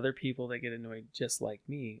then there's other people that get annoyed just like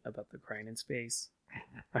me about the crying in space.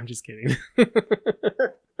 I'm just kidding.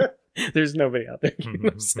 There's nobody out there getting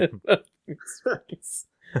upset about in space.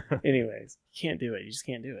 Anyways, you can't do it. You just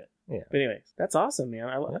can't do it. Yeah. But anyways, that's awesome,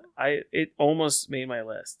 man. It almost made my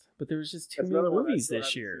list, but there was just too That's many another one I movies still this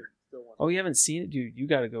haven't year. seen. Still want Oh, you haven't seen it, dude? You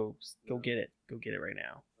gotta go get it. Go get it right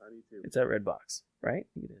now. I need to. It's at Redbox, right?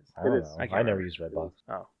 I think it is. I don't It is. know. I I, can't never remember. used Redbox.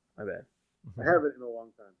 Oh, my bad. I haven't in a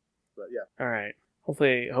long time, but yeah. All right.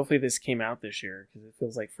 Hopefully this came out this year because it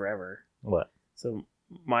feels like forever. What? So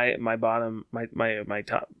my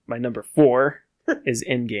number 4 is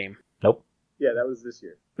Endgame. Nope. Yeah, that was this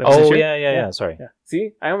year. That was this Oh, year? yeah. Sorry. Yeah.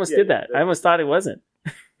 See, I almost Yeah, did that. yeah. I almost thought it wasn't.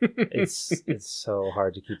 It's so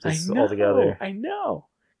hard to keep I this know. all together. I know.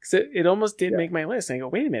 Because it almost did Yeah. make my list. And I go,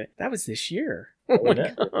 wait a minute, that was this year. Oh my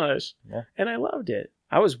Yeah. gosh. Yeah. And I loved it.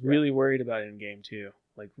 I was really worried about Endgame too.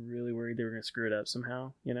 Like really worried they were going to screw it up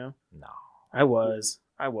somehow. You know, No. I was.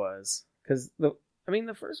 Because the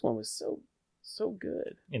first one was so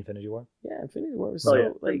good. Infinity War? Yeah, Infinity War was Oh so yeah,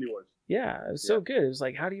 like Infinity Wars. yeah, it was so good. It was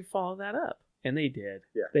like, how do you follow that up? And they did.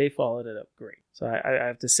 Yeah. They followed it up great. So I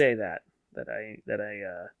have to say that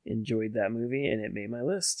I enjoyed that movie and it made my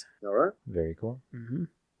list. All right. Very cool. Mm-hmm.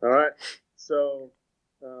 All right. So,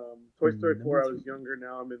 Toy Story Number 4, I was 3. younger.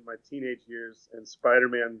 Now I'm in my teenage years, and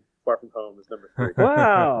Spider-Man: Far From Home is number 3.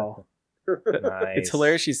 Wow. Nice. It's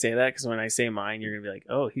hilarious you say that because when I say mine, you're gonna be like,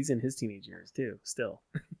 "Oh, he's in his teenage years too." Still.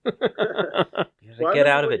 You gotta Well, I get remember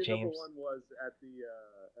out of what it, your James. Number 1 was at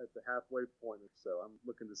the halfway point, so I'm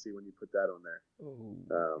looking to see when you put that on there.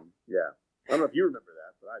 Oh, Yeah. I don't know if you remember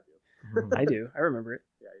that, but I do. I do. I remember it.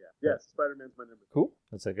 Yeah. Spider-Man's my number 3. Cool.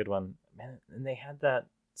 That's a good one. Man, and they had that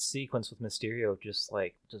sequence with Mysterio just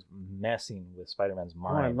messing with Spider-Man's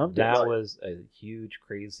mind. I loved it. That was a huge,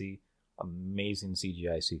 crazy, amazing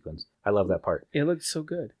CGI sequence. I love that part. It looked so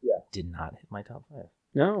good. Did not hit my top 5.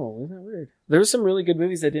 No, wasn't that weird? There were some really good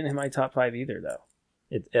movies that didn't hit my top 5 either, though.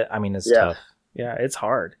 It's Yeah. tough. Yeah, it's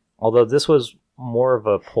hard. Although this was more of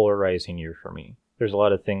a polarizing year for me. There's a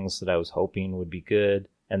lot of things that I was hoping would be good,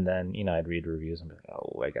 and then, I'd read reviews and be like,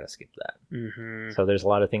 oh, I gotta skip that. Mm-hmm. So there's a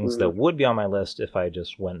lot of things that would be on my list if I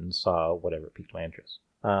just went and saw whatever piqued my interest.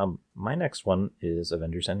 My next one is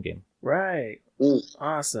Avengers Endgame, Right. Mm.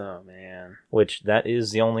 Awesome, man. which that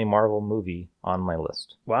is the only Marvel movie on my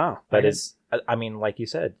list. Wow. But I mean, like you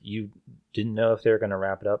said, you didn't know if they were going to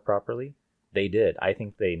wrap it up properly. They did. I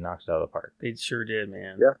think they knocked it out of the park. They sure did,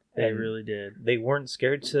 man. Yeah. They And really did. They weren't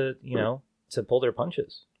scared to, to pull their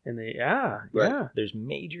punches. And they, Right. yeah. There's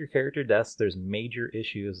major character deaths. There's major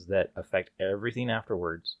issues that affect everything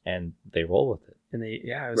afterwards, and they roll with it. And they,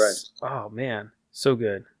 it was, oh, man. So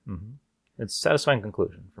good. Mm-hmm. It's a satisfying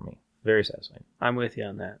conclusion for me. Very satisfying. I'm with you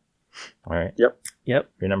on that. All right. Yep.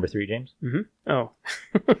 Your number 3, James? Oh.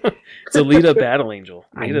 It's Alita Battle Angel.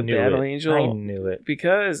 I Alita knew Battle it. Angel. I knew it.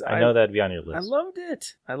 Because I know that'd be on your I list. loved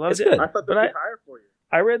it. I loved It's it. good. I thought But that'd be higher for you.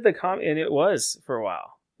 I read the comic, and it was for a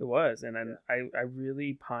while. It was, and I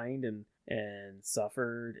really pined and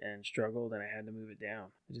suffered and struggled, and I had to move it down.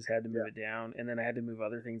 I just had to move it down, and then I had to move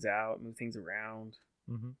other things out, move things around,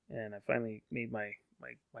 and I finally made my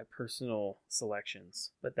personal selections.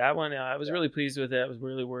 But that one, I was really pleased with it. I was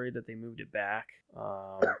really worried that they moved it back.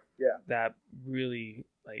 That really,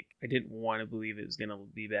 I didn't want to believe it was going to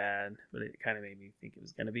be bad, but it kind of made me think it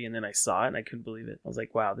was going to be. And then I saw it and I couldn't believe it. I was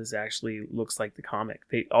like, wow, this actually looks like the comic.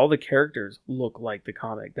 All the characters look like the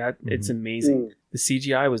comic. It's amazing. The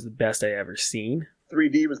CGI was the best I ever seen.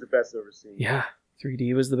 3D was the best I've ever seen. Yeah.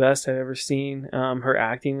 3D was the best I've ever seen. Her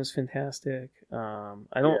acting was fantastic. I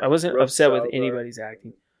wasn't Rose upset with Salazar. anybody's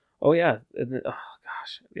acting. Oh yeah. And then, oh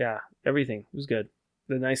gosh. Yeah. Everything was good.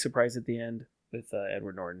 The nice surprise at the end with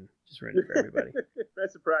Edward Norton just ruined it for everybody.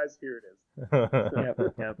 Nice surprise. Here it is.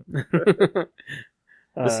 Yep.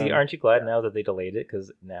 But see, aren't you glad now that they delayed it?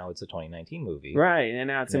 Because now it's a 2019 movie. Right, and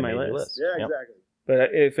now it's in They my made your list. Yeah, Yep. exactly.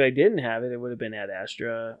 But if I didn't have it, it would have been Ad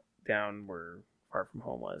Astra down where Far From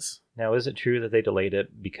Home was Now, is it true that they delayed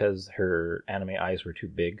it because her anime eyes were too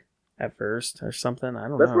big? at first or something. I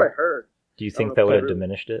don't That's know. what I heard. Do you I think don't that know would if have I-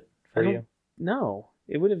 diminished it for I don't- you? No,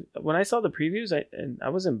 it would have. When I saw the previews, I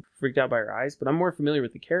wasn't freaked out by her eyes, but I'm more familiar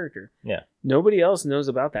with the character. Yeah. Nobody else knows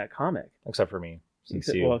about that comic. Except for me, since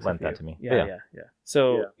Except- you well, except lent for that you. to me. Yeah.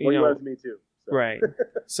 So Yeah. you Well, you know, led to me too. So. right.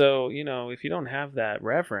 So if you don't have that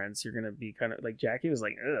reference, you're gonna be kind of like Jackie was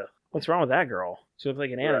like, ugh, what's wrong with that girl? She looks like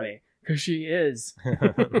an anime Right. because she is.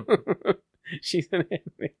 She's an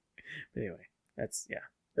anime. Anyway, that's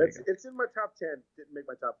there you go. It's in my top 10. Didn't make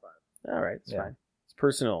my top 5. All right. It's Yeah. fine. It's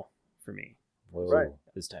personal for me. Whoa, Right.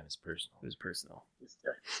 This time it's personal. It was personal. It's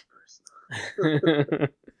personal.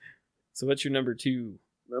 So what's your number 2?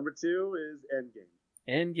 Number 2 is Endgame.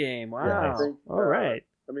 Endgame. Wow. Yeah, I think, All right.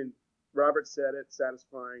 I mean, Robert said it,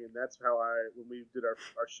 satisfying, and that's how when we did our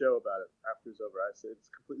show about it after it was over, I said it's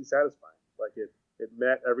completely satisfying. Like it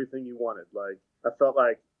met everything you wanted. Like I felt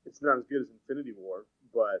like it's not as good as Infinity War,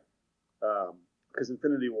 but because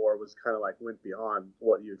Infinity War was kind of like went beyond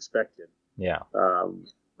what you expected. Yeah.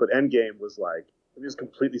 But Endgame was like it was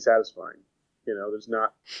completely satisfying. You know, there's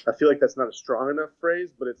not. I feel like that's not a strong enough phrase,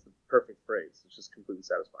 but it's the perfect phrase. It's just completely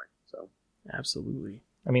satisfying. So Absolutely.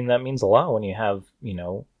 I mean, that means a lot when you have,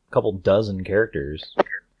 a couple dozen characters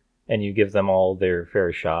and you give them all their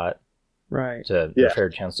fair shot Right. to Yeah. a fair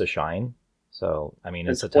chance to shine. So, I mean,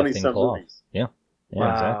 it's a and tough 20 thing to some pull off. movies. Yeah,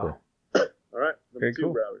 Wow. exactly. All right, number Very 2,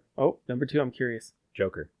 cool. Robert. Oh, number 2. I'm curious.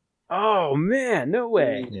 Joker. Oh man, no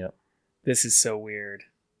way. Yeah. This is so weird.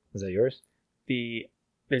 Is that yours?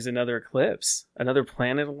 There's another eclipse, another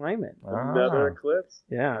planet alignment. Another Ah. eclipse.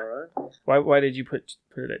 Yeah. All right. Why did you put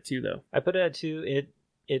it at 2 though? I put it at 2.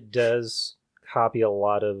 It does copy a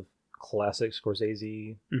lot of classic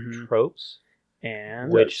Scorsese Mhm. tropes,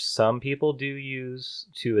 And which some people do use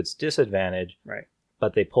to its disadvantage. right.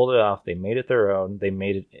 But they pulled it off. They made it their own. They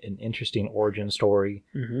made it an interesting origin story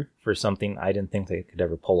Mm-hmm. for something I didn't think they could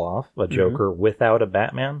ever pull off. A Joker without a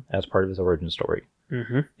Batman as part of his origin story.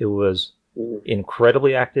 Mm-hmm. It was Mhm.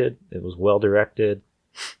 incredibly acted. It was well directed.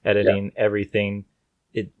 Editing, everything.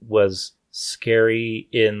 It was scary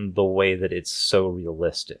in the way that it's so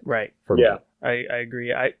realistic Right. for Yeah. me. I agree.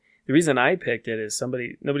 The reason I picked it is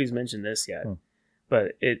nobody's mentioned this yet,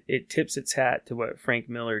 but it tips its hat to what Frank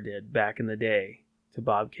Miller did back in the day to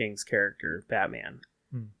Bob King's character Batman,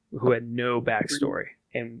 who had no backstory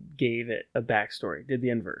and gave it a backstory. Did the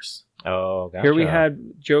inverse. Oh, gotcha. Here we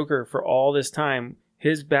had Joker for all this time.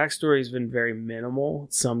 His backstory has been very minimal.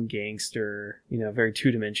 Some gangster, very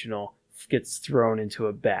two-dimensional, gets thrown into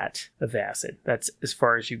a vat of acid. That's as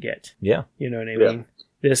far as you get. Yeah. You know what I Yeah. mean?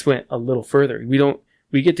 This went a little further.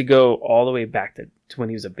 We get to go all the way back to when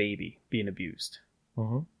he was a baby being abused.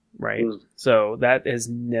 Mm-hmm. Right? Mm. So that has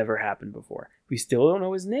never happened before. We still don't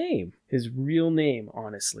know his name, his real name,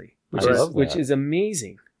 honestly, which I is love which that. is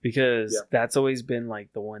amazing because Yeah. that's always been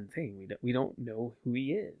like the one thing we don't know who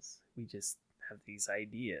he is. We just have these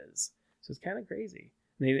ideas. So it's kind of crazy.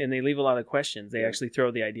 And they leave a lot of questions. They actually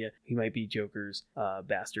throw the idea he might be Joker's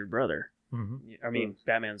bastard brother. Mm-hmm. I mean,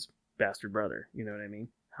 Batman's bastard brother. You know what I mean?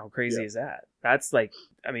 How crazy is that? That's like,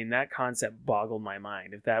 I mean, that concept boggled my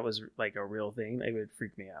mind. If that was like a real thing, it would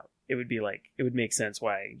freak me out. It would be like, it would make sense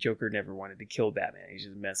why Joker never wanted to kill Batman. He's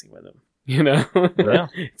just messing with him. You know? Yeah.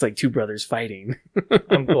 It's like two brothers fighting.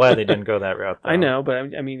 I'm glad they didn't go that route, though. I know,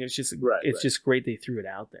 but I mean, it's just Right. just great they threw it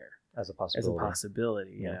out there As a as a possibility.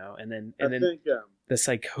 possibility, you Yeah. know. And then I think the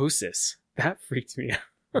psychosis that freaked me out.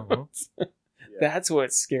 Mhm. That's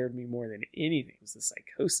what scared me more than anything was the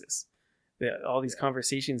psychosis. All these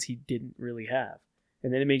conversations he didn't really have,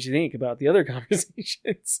 and then it makes you think about the other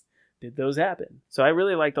conversations. Did those happen? So I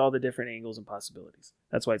really liked all the different angles and possibilities.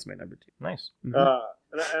 That's why it's my number 2. Nice. Mhm.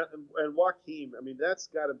 and Joaquin, I mean, that's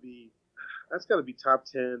got to be top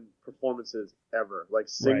 10 performances ever, like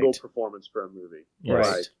single Right. performance for a movie.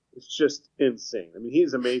 Yes. Like, it's just insane. I mean,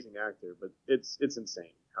 he's an amazing actor, but it's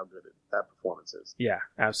insane how good that performance is. Yeah,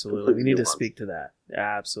 absolutely. We need to nuanced. speak to that.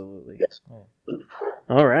 Absolutely. Yes.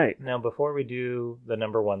 All right. Now, before we do the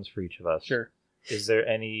number ones for each of us, Sure. is there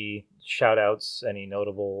any shout outs, any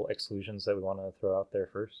notable exclusions that we want to throw out there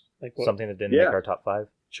first? Like what? Something that didn't Yeah. make our top 5?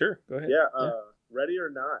 Sure. Go ahead. Yeah, Ready or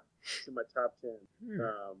Not. It's in my top 10. Hmm.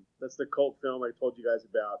 That's the cult film I told you guys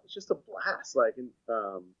about. It's just a blast. Like, and,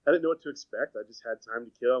 I didn't know what to expect. I just had time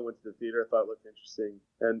to kill. I went to the theater. I thought it looked interesting,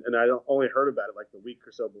 and I only heard about it like the week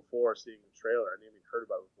or so before seeing the trailer. I didn't even heard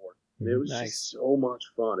about it before. And it was Nice. just so much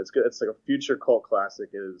fun. It's good. It's like a future cult classic.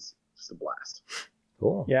 It is just a blast.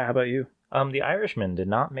 Cool. Yeah. How about you? The Irishman did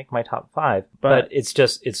not make my top 5, But- but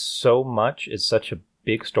it's so much. It's such a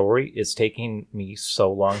big story. It's taking me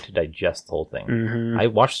so long to digest the whole thing. Mm-hmm. I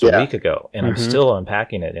watched it a Yeah. week ago, and I'm Mhm. still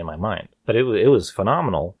unpacking it in my mind. But it was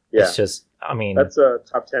phenomenal. Yeah. It's just, I mean, That's a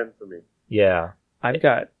top 10 for me. yeah, I've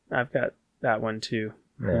got that one too.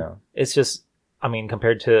 yeah. It's just, I mean,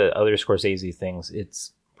 compared to other Scorsese things,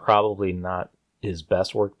 it's probably not his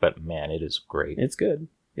best work, but man, it is great. It's good.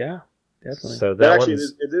 Yeah. Definitely. So But that actually,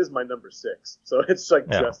 one's, it is my number 6. So it's like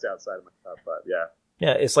Yeah. just outside of my top 5. Yeah.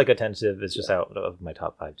 yeah, it's like a tentative. It's just out of my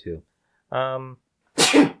top 5 too.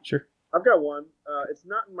 Sure. I've got one. It's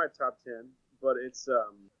not in my top 10, but it's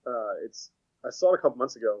I saw it a couple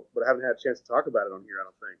months ago, but I haven't had a chance to talk about it on here, I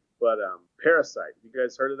don't think. But Parasite. You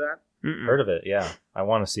guys heard of that? Mm-mm. Heard of it? Yeah, I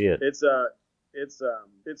want to see it. It's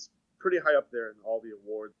pretty high up there in all the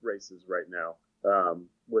award races right now,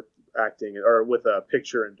 with acting or with a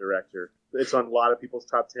picture and director. It's on a lot of people's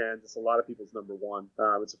top 10. It's a lot of people's number 1.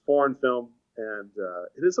 It's a foreign film, and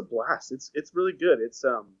it is a blast. It's really good. It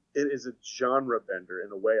is a genre bender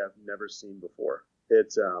in a way I've never seen before.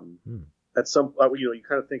 It's at some you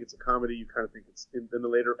kind of think it's a comedy, you kind of think it's in the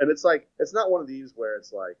later, and it's like it's not one of these where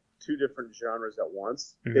it's like two different genres at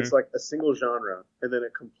once. Mhm. It's like a single genre, and then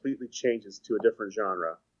it completely changes to a different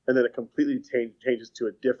genre, and then it completely changes to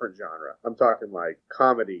a different genre. I'm talking like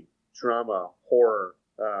comedy, drama, horror,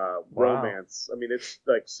 romance. I mean, it's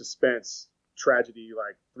like suspense, tragedy,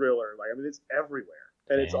 like thriller. Like, I mean, it's everywhere,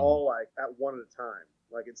 and it's Dang. all like at one at a time.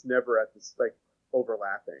 Like, it's never at this like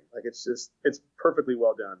overlapping. Like, it's perfectly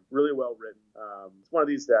well done, really well written. It's one of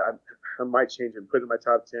these that I might change and put in my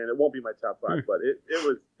top 10. It won't be my top 5, but it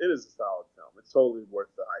is a solid film. It's totally worth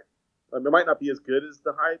the hype. It might not be as good as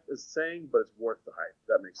the hype is saying, but it's worth the hype. If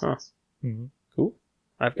that makes sense. Mhm. Cool.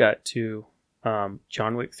 I've got 2.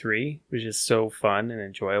 John Wick 3, which is so fun and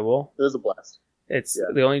enjoyable. It is a blast. It's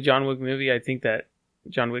Yeah. the only John Wick movie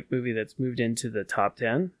that's moved into the top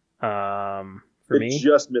 10 for It me.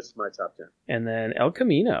 just missed my top 10. And then El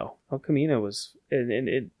Camino. El Camino was, I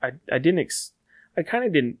kind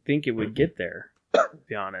of didn't think it would get there, to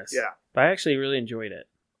be honest. Yeah. But I actually really enjoyed it.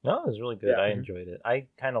 No, it was really good. Yeah. I enjoyed it. I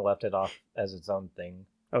kind of left it off as its own thing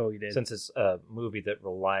Oh, you did? since it's a movie that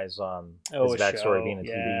relies on Oh, his a backstory show. being a TV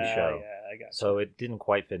Yeah, show. Yeah, I got So it didn't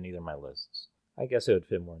quite fit in either of my lists. I guess it would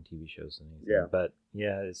fit more in TV shows than anything. Yeah. But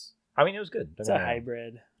yeah, it was good. It's a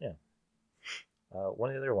hybrid. One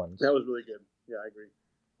of the other ones, That was really good. Yeah, I agree.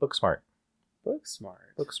 Booksmart.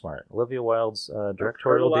 Booksmart. Olivia Wilde's I've heard a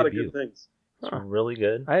directorial lot debut. of good things. It's Huh. really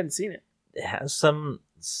good. I hadn't seen it. It has some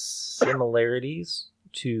similarities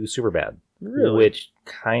to Superbad, Really? which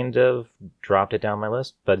kind of dropped it down my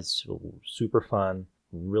list, but it's super fun,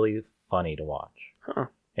 really funny to watch. Huh.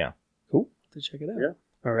 Yeah. Cool. To check it out. Yeah.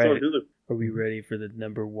 All It's on right. Hulu. Are we ready for the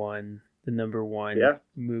number one Yeah.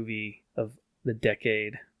 movie of the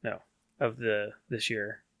decade? No, of this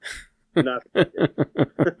year. Not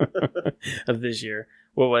Of this year.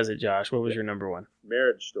 What was it, Josh? What was your number 1?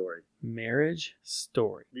 Marriage Story. Marriage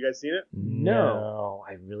Story. Have you guys seen it? No.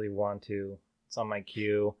 I really want to. It's on my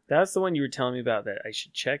queue. That's the one you were telling me about that I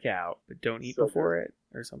should check out, but don't eat So before it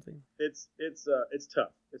or something. It's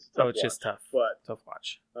tough. It's a tough. Oh, it's just watch. tough. But Tough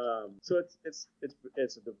watch. so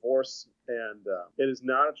it's a divorce, and it is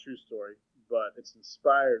not a true story, but it's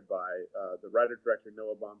inspired by the writer director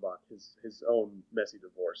Noah Baumbach, his own messy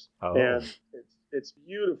divorce, Oh. and it's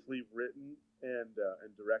beautifully written and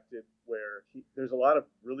directed. Where there's a lot of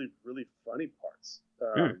really funny parts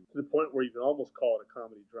to the point where you can almost call it a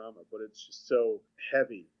comedy drama, but it's just so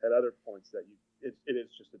heavy at other points that it is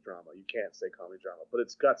just a drama. You can't say comedy drama, but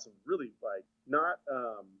it's got some really like not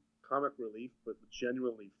comic relief, but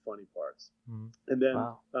genuinely funny parts. And then,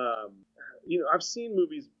 Wow. I've seen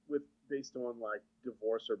movies based on like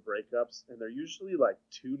divorce or breakups, and they're usually like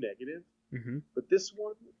too negative. Mm-hmm. But this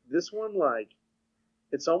one, like,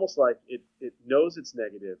 it's almost like it knows it's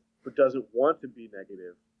negative, but doesn't want to be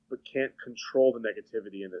negative, but can't control the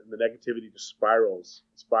negativity, and the negativity just spirals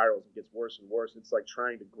and gets worse and worse. It's like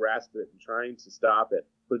trying to grasp it and trying to stop it,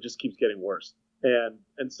 but it just keeps getting worse.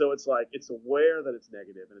 And so it's like it's aware that it's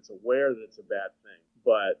negative and it's aware that it's a bad thing,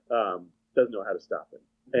 but doesn't know how to stop it.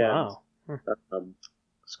 And, Wow.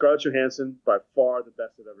 Scarlett Johansson, by far the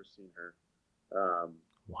best I've ever seen her.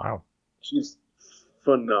 Wow. She's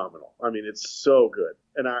phenomenal. I mean, it's so good.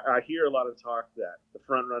 And I hear a lot of talk that the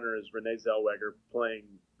front runner is Renee Zellweger playing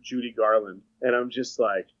Judy Garland, and I'm just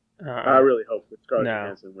like, I really hope that Scarlett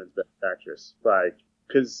Johansson wins Best Actress. Like,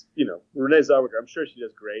 because Renee Zellweger, I'm sure she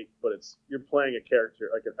does great, but you're playing a character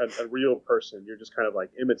like a real person. You're just kind of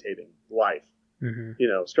like imitating life.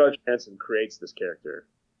 Mm-hmm. Scarlett Johansson creates this character,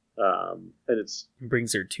 and it's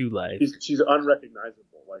brings her to life. She's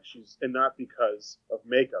unrecognizable. Like and not because of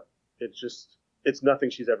makeup. It's nothing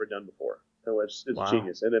she's ever done before. And it's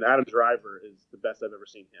genius. And then Adam Driver is the best I've ever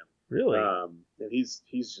seen him. Really? And he's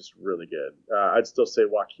just really good. I'd still say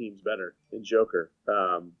Joaquin's better in Joker.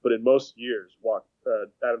 But in most years,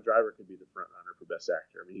 Adam Driver could be the front runner for Best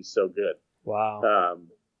Actor. I mean, he's so good. Wow.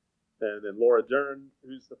 And then Laura Dern,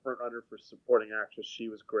 who's the front runner for supporting actress, she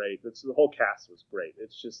was great. The whole cast was great.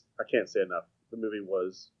 It's just, I can't say enough. The movie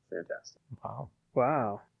was fantastic.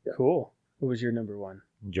 Wow. Yeah. Cool. What was your number one?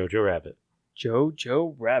 Jojo Rabbit.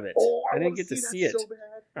 Jojo Rabbit. Oh, I didn't get to see it. So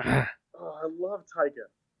bad. Oh, I love Taika.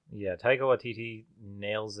 Yeah, Taika Waititi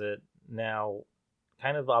nails it. Now,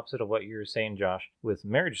 kind of opposite of what you were saying, Josh, with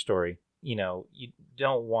Marriage Story, you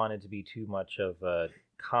don't want it to be too much of a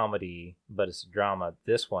comedy, but it's a drama.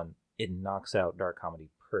 This one, it knocks out dark comedy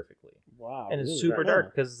perfectly. Wow. And it's super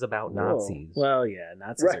dark because it's about Nazis. Well, yeah,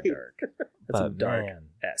 Nazis are dark. That's some dark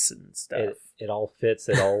S and stuff. It all fits.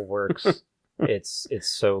 It all works. It's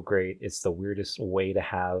so great. It's the weirdest way to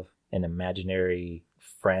have an imaginary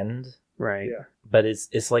friend. Right. Yeah. But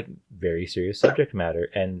it's like very serious subject matter,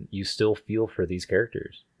 and you still feel for these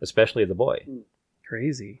characters, especially the boy.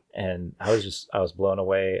 Crazy. And I was blown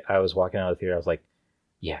away. I was walking out of the theater. I was like,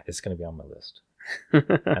 yeah, it's going to be on my list.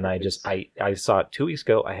 And I saw it 2 weeks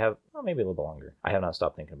ago. I have maybe a little bit longer. I have not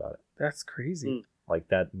stopped thinking about it. That's crazy. Like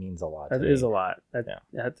that means a lot. That is a lot.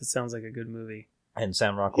 That sounds like a good movie. And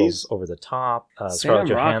Sam Rockwell's over the top. Scarlett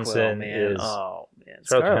Johansson man. is. Oh man,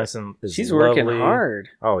 Scarlett Johansson is. She's lovely. working hard.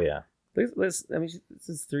 Oh yeah. This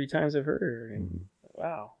is 3 times I've heard her. And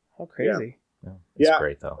wow, how crazy! Yeah. It's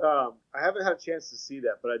great though. I haven't had a chance to see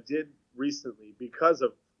that, but I did recently because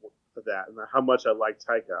of that and how much I like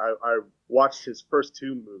Taika. I watched his first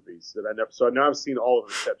 2 movies that I never. So now I've seen all of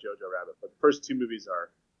them except Jojo Rabbit. But the first 2 movies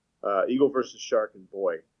are Eagle vs. Shark and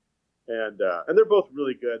Boy, and they're both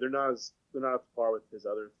really good. They're not up to par with his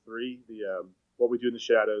other 3. The What We Do in the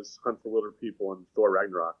Shadows, Hunt for Wilder People, and Thor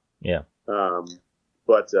Ragnarok. Yeah.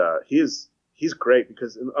 But he's great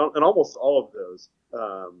because in almost all of those,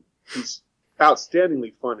 he's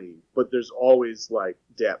outstandingly funny, but there's always like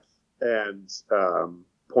depth and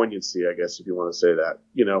poignancy, I guess, if you want to say that.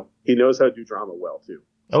 He knows how to do drama well too.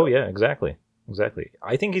 Oh yeah, exactly.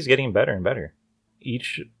 I think he's getting better and better.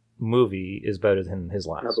 Each movie is better than his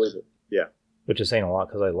last. I believe it. Yeah. Which is saying a lot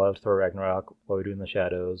because I loved Thor Ragnarok, What We Do in the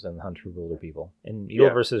Shadows, and Hunt for Wilder People. And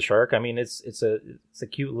Eagle vs. Shark, I mean, it's a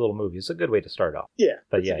cute little movie. It's a good way to start off. Yeah.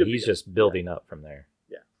 But yeah, he's just building up from there.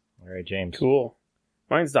 Yeah. All right, James. Cool.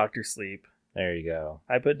 Mine's Dr. Sleep. There you go.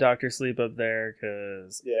 I put Dr. Sleep up there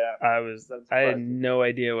because I had no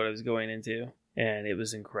idea what I was going into, and it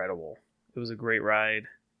was incredible. It was a great ride.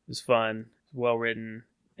 It was fun. It was well written.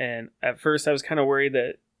 And at first I was kind of worried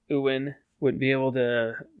that Ewan wouldn't be able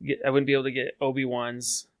to get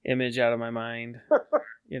Obi-Wan's image out of my mind,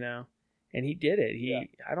 and he did it.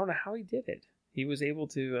 I don't know how he did it. He was able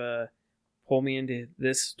to pull me into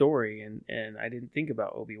this story, and I didn't think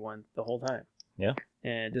about Obi-Wan the whole time. Yeah.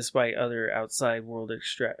 And despite other outside world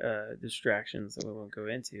distractions that we won't go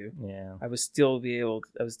into, Yeah. I was still able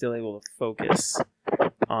to focus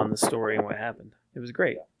on the story and what happened. It was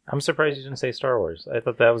great. I'm surprised you didn't say Star Wars. I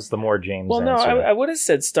thought that was the more James Well, no, answer. I would have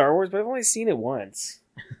said Star Wars, but I've only seen it once.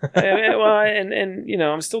 and you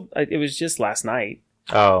know, it was just last night.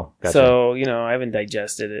 Oh, gotcha. So, you know, I haven't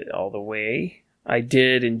digested it all the way. I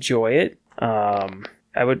did enjoy it.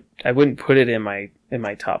 I wouldn't put it in my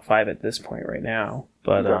top 5 at this point right now,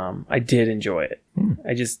 but I did enjoy it.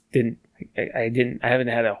 I just didn't. I haven't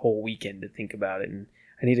had a whole weekend to think about it, and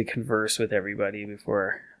I need to converse with everybody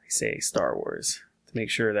before I say Star Wars to make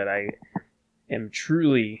sure that I am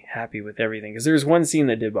truly happy with everything. Because there's one scene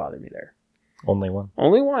that did bother me there. Only one?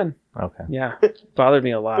 Only one. Okay. Yeah, bothered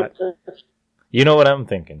me a lot. You know what I'm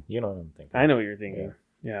thinking. I know what you're thinking.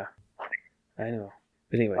 Yeah, I know.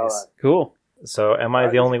 But anyways, All right. cool. So am I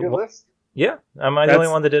the only good one? list. Yeah. Am I the only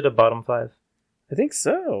one that did a bottom 5? I think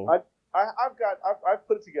so. I've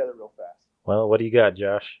put it together real fast. Well, what do you got,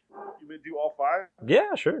 Josh? You want to do all 5?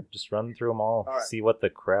 Yeah, sure. Just run through them all. All right. See what the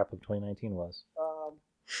crap of 2019 was.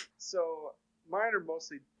 So mine are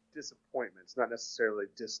mostly disappointments, not necessarily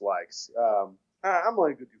dislikes. I'm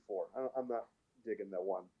only going to do 4. I'm not digging that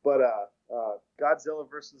one. But Godzilla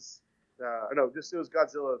versus... it was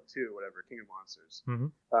Godzilla 2, whatever, King of Monsters. Mm-hmm.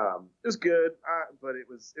 It was good, but it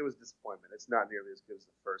was disappointment. It's not nearly as good as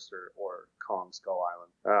the first or Kong Skull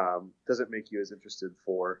Island. Doesn't make you as interested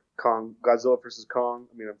for Godzilla versus Kong.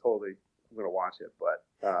 I mean, I'm going to watch it, but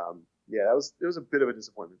yeah, it was a bit of a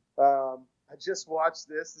disappointment. I just watched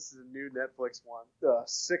this. This is a new Netflix one,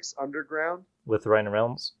 6 Underground. With Ryan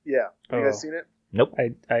Reynolds? Yeah, have you guys seen it? Nope.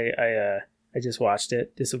 I just watched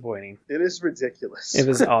it. Disappointing. It is ridiculous. It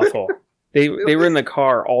was awful. They were in the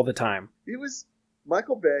car all the time. It was.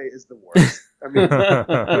 Michael Bay is the worst. I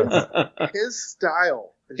mean, his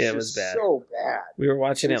style is Yeah, it just was bad. so bad. We were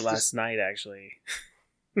watching It's it last just- night, actually.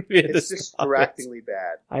 We had to It's stop it. distractingly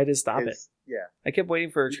bad. I had to stop it. Yeah. I kept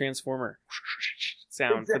waiting for a transformer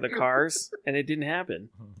sound for the Exactly. cars, and it didn't happen.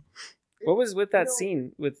 What was with that You know-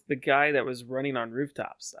 scene with the guy that was running on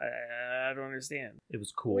rooftops? I don't understand. It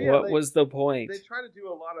was cool. Well, yeah, What was the point? They try to do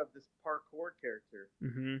a lot of this parkour character,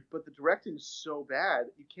 Hmm. but the directing's so bad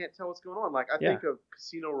you can't tell what's going on. Like I Yeah. think of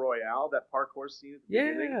Casino Royale, that parkour scene at the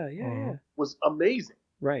beginning Yeah. was amazing.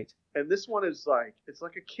 Right. And this one is like it's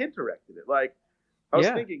like a kid directed it. Like I was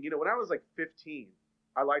Yeah. thinking, when I was like 15,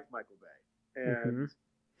 I liked Michael Bay, and Mhm.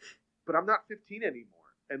 but I'm not 15 anymore.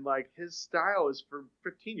 And like his style is for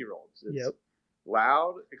 15-year-olds. It's Yep.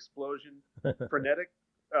 loud, explosion, frenetic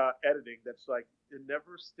editing. That's like it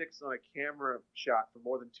never sticks on a camera shot for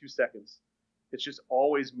more than 2 seconds. It's just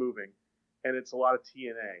always moving, and it's a lot of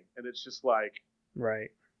TNA. And it's just like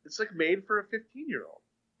Right. it's like made for a 15-year-old.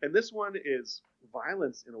 And this one is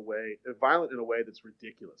violent in a way that's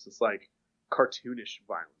ridiculous. It's like cartoonish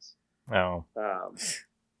violence. Oh.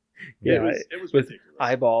 Yeah, it was with ridiculous.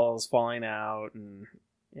 eyeballs falling out and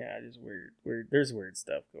just weird. There's weird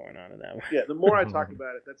stuff going on in that one. Yeah, the more I talk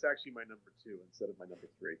about it, that's actually my number 2 instead of my number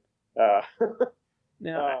 3.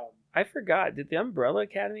 Now I forgot. Did the Umbrella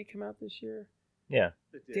Academy come out this year? Yeah.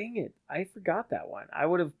 It did. Dang it! I forgot that one. I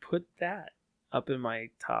would have put that up in my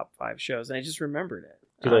top 5 shows, and I just remembered it.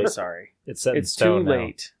 Too I'm late. sorry. It's set in It's stone too now.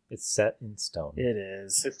 late. It's set in stone. It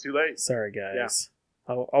is. It's too late. Sorry, guys.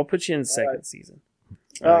 I'll put you in second right. season.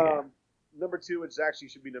 Number 2, which actually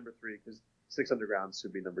should be number 3, because 6 Underground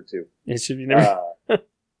should be number 2. It should be number.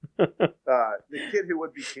 The Kid Who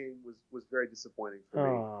Would Be King was very disappointing for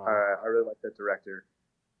me. Aw. I really liked that director,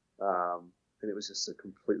 and it was just a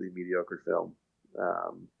completely mediocre film.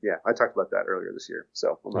 I talked about that earlier this year,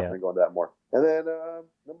 so I'm not Yeah. going to go into that more. And then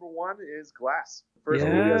number 1 is Glass. First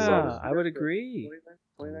movie I saw Yeah, this I year, would agree.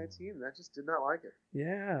 2019, and I just did not like it.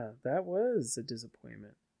 Yeah, that was a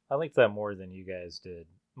disappointment. I liked that more than you guys did.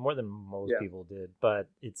 More than most Yeah. people did. But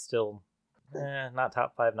it's still not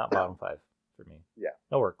top 5, not bottom 5 for me. Yeah.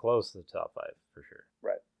 Nowhere close to the top 5 for sure.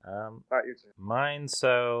 Right. Um, All right, your turn. Mine,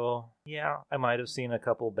 so yeah, I might have seen a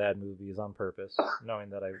couple bad movies on purpose, knowing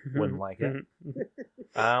that I wouldn't like it.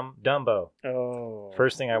 Dumbo. Oh.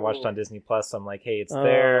 First thing I watched on Disney Plus, I'm like, hey, it's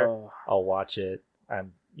there. Oh. I'll watch it. I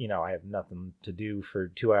have nothing to do for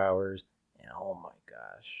 2 hours. And oh my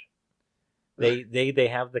gosh. They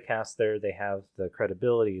have the cast there, they have the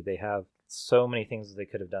credibility, they have so many things that they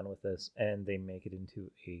could have done with this, and they make it into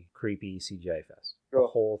a creepy CGI fest. The Oh.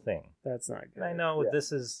 whole thing. That's not good. And I know Yeah.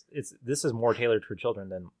 this is more tailored for children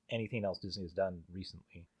than anything else Disney has done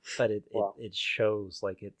recently. But Wow. it shows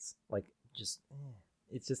like it's like just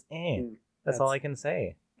it's just Mm. That's all That's- I can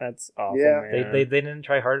say. That's awful, Yeah. man. They didn't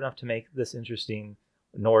try hard enough to make this interesting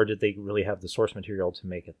nor did they really have the source material to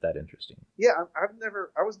make it that interesting. Yeah,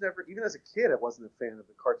 I was never, even as a kid, I wasn't a fan of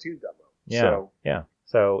the cartoon Dumbo. Yeah, So, yeah.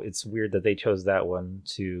 So it's weird that they chose that one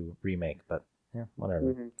to remake, but yeah,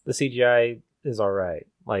 whatever. mhm. The CGI is all right.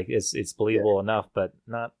 Like it's believable enough, but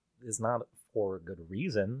it's not for a good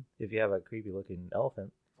reason. If you have a creepy looking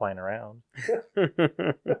elephant flying around,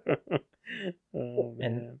 Oh,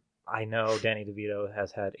 man. And I know Danny DeVito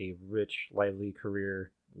has had a rich, lively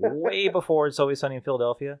career way before It's Always Sunny in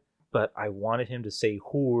Philadelphia, but I wanted him to say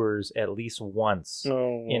whores at least once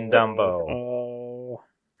in Dumbo. Oh.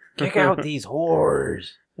 Kick out these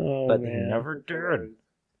whores! Oh, But man. he never did.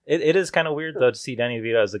 It is kind of weird, though, to see Danny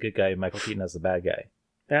DeVito as the good guy and Michael Keaton as the bad guy.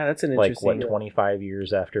 Yeah, that's an Like, interesting. what, 25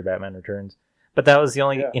 years after Batman Returns? But that was the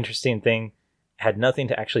only Yeah. interesting thing. Had nothing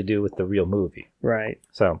to actually do with the real movie. Right.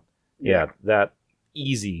 So, yeah, that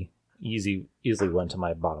easily went to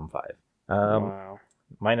my bottom 5. Wow.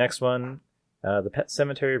 My next one, the Pet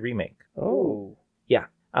Sematary remake. Oh.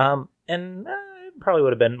 And it probably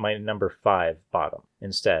would have been my number 5 bottom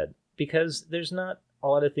instead, because there's not a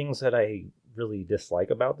lot of things that I really dislike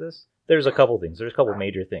about this. There's a couple things. There's a couple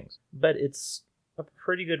major things, but it's a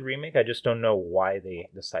pretty good remake. I just don't know why they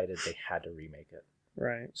decided they had to remake it.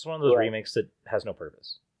 Right. It's one of those Right. remakes that has no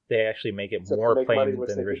purpose. They actually make it Except more to make money, plain which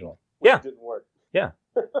than they the original. Which Yeah. didn't work.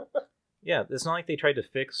 Yeah, it's not like they tried to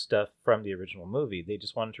fix stuff from the original movie. They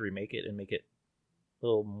just wanted to remake it and make it a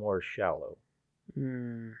little more shallow,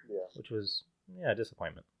 Mm. Yeah. which was, a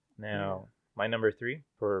disappointment. Now, my number 3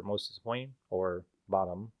 for most disappointing, or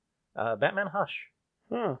bottom, Batman Hush.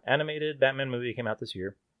 Huh. Animated Batman movie came out this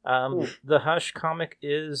year. Ooh. The Hush comic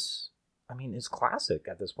is classic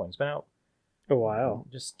at this point. It's been out Oh, wow.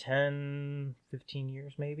 just 10, 15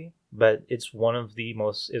 years maybe. But it's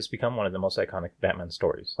become one of the most iconic Batman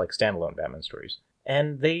stories, like standalone Batman stories.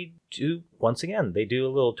 And they do a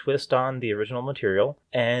little twist on the original material,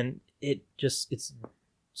 and it's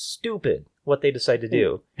stupid what they decide to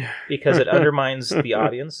do, because it undermines the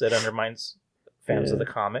audience, it undermines fans of the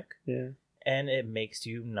comic, Yeah. and it makes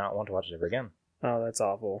you not want to watch it ever again. Oh, that's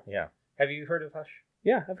awful. Yeah. Have you heard of Hush?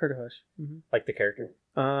 Yeah, I've heard of Hush. Mm-hmm. Like the character?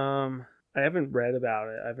 I haven't read about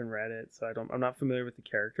it. I haven't read it, so I'm not familiar with the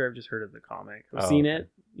character. I've just heard of the comic. I've Oh, seen okay.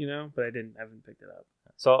 it, but I haven't picked it up.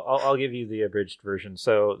 So I'll give you the abridged version.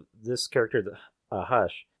 So this character, the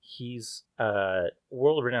Hush, he's a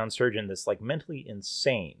world-renowned surgeon that's like mentally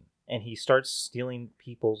insane, and he starts stealing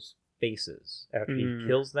people's faces after he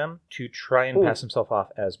kills them to try and pass himself off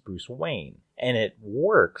as Bruce Wayne, and it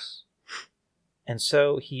works. And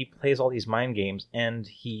so he plays all these mind games, and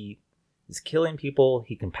he is killing people.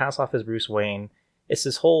 He can pass off as Bruce Wayne. It's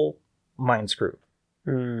this whole mind screw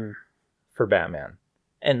Mm. for Batman,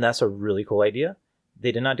 and that's a really cool idea.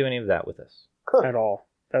 They did not do any of that with this. At all.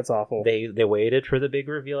 That's awful. They waited for the big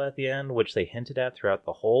reveal at the end, which they hinted at throughout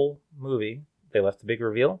the whole movie. They left the big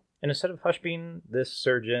reveal, and instead of Hush being this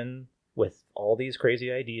surgeon with all these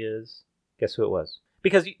crazy ideas, guess who it was?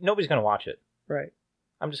 Because nobody's going to watch it. Right.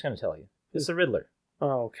 I'm just going to tell you. It's the Riddler.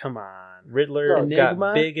 Oh, come on. Riddler Enigma?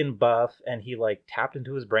 got big and buff, and he tapped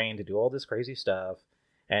into his brain to do all this crazy stuff.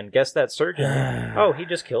 And guess that surgeon? Oh, he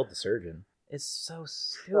just killed the surgeon. It's so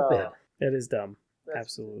stupid. It is dumb. That's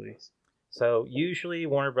Absolutely. ridiculous. So usually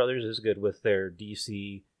Warner Brothers is good with their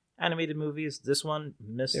DC animated movies. This one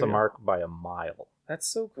missed the Yeah. mark by a mile. That's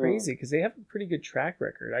so crazy because they have a pretty good track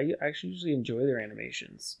record. I actually usually enjoy their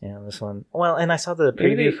animations. Yeah, this one. Well, and I saw the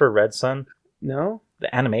Maybe preview they- for Red Sun. No?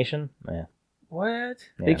 The animation. Yeah, What?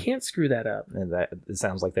 Yeah. They can't screw that up. and that it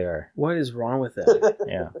sounds like they are. What is wrong with them?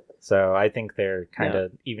 Yeah. So I think they're kind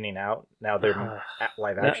of evening out. Now their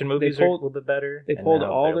live action They movies pulled- are a little bit better. They and pulled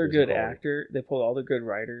now all they're their losing good quality. they pulled all the good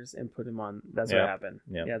writers and put them on. That's Yeah. what happened.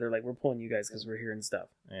 Yeah. Yeah, they're like, we're pulling you guys because we're hearing stuff.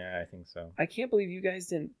 Yeah, I think so. I can't believe you guys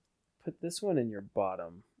didn't put this one in your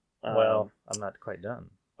bottom. Well, I'm not quite done.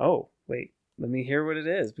 Oh, wait. Let me hear what it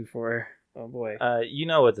is before. Oh, boy. You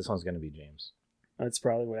know what this one's going to be, James. That's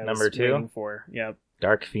probably what I number was 2? waiting for. Yep.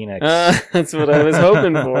 Dark Phoenix. That's what I was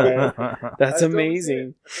hoping for. I That's still haven't amazing. seen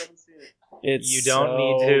it. I still haven't seen it. It's You don't so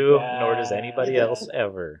need to, bad. nor does anybody else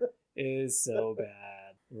ever. It is so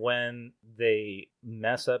bad. When they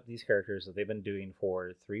mess up these characters that they've been doing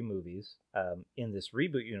for 3 movies in this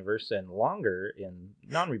reboot universe and longer in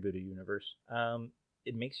non-rebooted universe,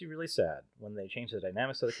 it makes you really sad when they change the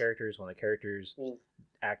dynamics of the characters, when the characters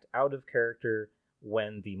act out of character,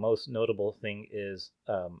 when the most notable thing is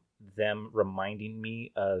them reminding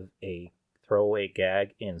me of a throwaway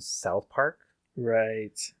gag in South Park.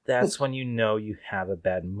 Right. That's when you know you have a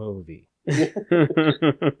bad movie.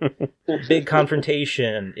 Big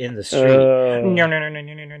confrontation in the street.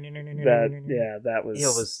 That was It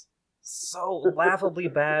was so laughably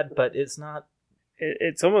bad, but it's not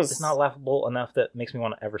it's almost... It's not laughable enough that makes me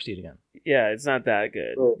want to ever see it again. Yeah, it's not that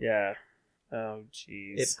good. Oh. Yeah. Oh,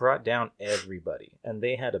 jeez. It brought down everybody, and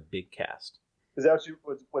they had a big cast. Is that what you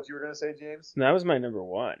were going to say, James? That was my number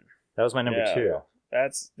one. That was my number Yeah. 2.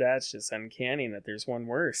 That's just uncanny that there's one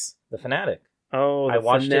worse. The Fanatic. Oh, I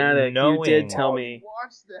watched it Fanatic. knowing- You did tell Oh, me.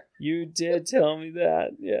 watch that. You did tell me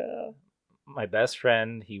that. Yeah. My best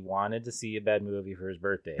friend, he wanted to see a bad movie for his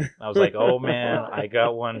birthday. I was like, oh man, I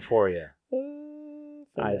got one for you.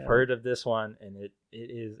 I've heard of this one, and it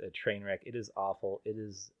is a train wreck. It is awful. It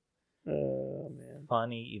is Oh man.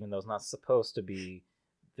 funny, even though it's not supposed to be.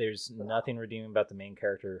 There's nothing redeeming about the main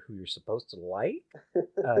character who you're supposed to like.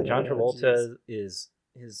 John Travolta is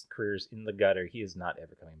his career's in the gutter. He is not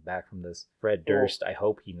ever coming back from this. Fred Durst, I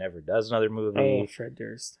hope he never does another Oh, movie. Fred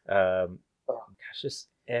Durst. Gosh, just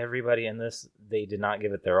everybody in this, they did not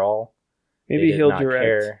give it their all. Maybe They did he'll not direct.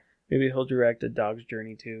 care. Maybe he'll direct A Dog's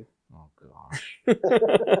Journey too. Oh gosh.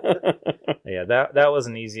 Yeah, that was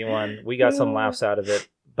an easy one. We got some laughs out of it,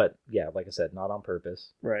 but yeah, like I said, not on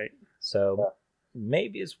purpose. Right. So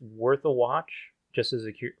maybe it's worth a watch just as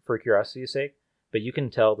for curiosity's sake. But you can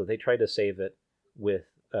tell that they tried to save it with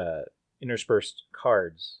interspersed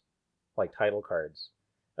cards, like title cards,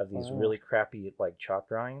 of these Oh. really crappy like chalk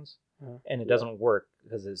drawings, Oh. and it doesn't work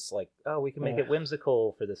because it's like, oh, we can make it Ugh.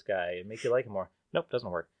 whimsical for this guy and make you like him more. Nope, doesn't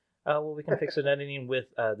work. Well, we can fix it editing with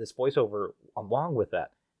this voiceover along with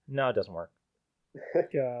that. No, it doesn't work.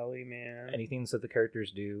 Golly, man. Anything that the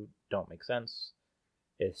characters do don't make sense.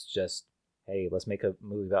 It's just, hey, let's make a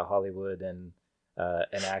movie about Hollywood and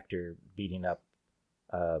an actor beating up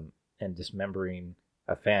and dismembering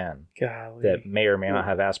a fan Golly. that may or may not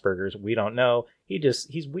have Asperger's. We don't know.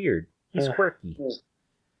 He's weird. He's Ugh. quirky.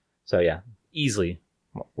 So yeah, easily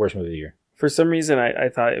worst movie of the year. For some reason, I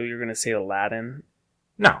thought you were going to say Aladdin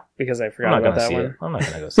No, because I I'm forgot not about gonna that see one. it. I'm not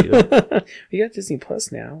gonna go see it. We got Disney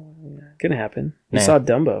Plus now. Gonna happen. We Nah. saw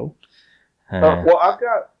Dumbo. Well,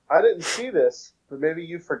 I didn't see this, but maybe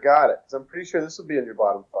you forgot it. 'Cause I'm pretty sure this will be in your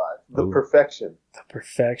bottom 5. The Ooh. Perfection. The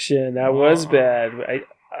Perfection. That was bad.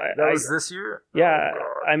 I this year. yeah,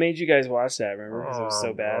 I made you guys watch that. Remember? Because it was Oh,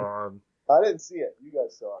 so bad. I didn't see it. You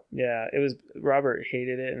guys saw it. Yeah, it was. Robert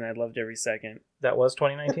hated it, and I loved every second. That was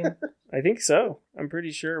 2019. I think so. I'm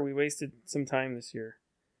pretty sure we wasted some time this year.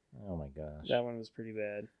 Oh my gosh. That one was pretty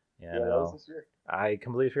bad. Yeah, that no. was this year. I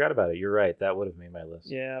completely forgot about it. You're right. That would have made my list.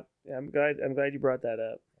 Yeah, I'm glad you brought that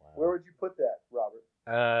up. Where would you put that,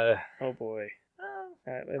 Robert? Oh boy.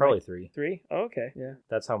 Probably 3. 3? Oh, okay. Yeah.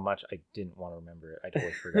 That's how much I didn't want to remember it. I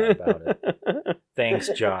totally forgot about it. Thanks,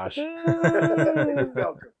 Josh. You're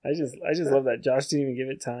welcome. I just love that Josh didn't even give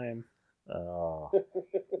it time. Oh,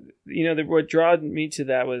 You know, what drawed me to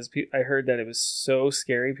that was I heard that it was so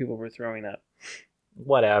scary people were throwing up,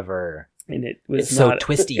 whatever. and it was It's so not,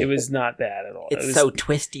 twisty. It was not bad at all. It's it was, so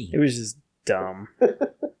twisty. It was just dumb.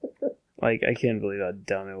 Like, I can't believe how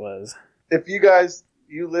dumb it was. If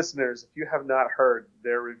you listeners, if you have not heard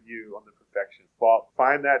their review on The Perfection,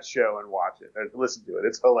 find that show and watch it. Or listen to it.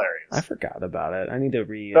 It's hilarious. I forgot about it. I need to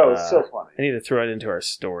No, it's so funny. I need to throw it into our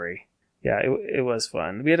story. Yeah, it was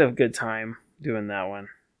fun. We had a good time doing that one.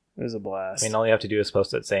 It was a blast. I mean, all you have to do is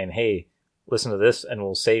post it saying, "Hey, listen to this, and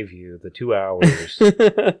we'll save you the 2 hours."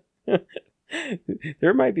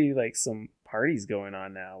 There might be like some parties going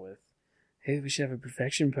on now with, hey, we should have a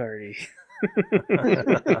perfection party.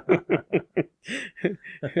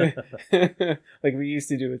 Like we used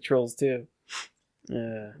to do with Trolls 2.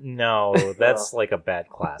 No, that's like a bad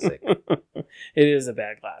classic. It is a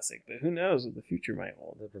bad classic, but who knows what the future might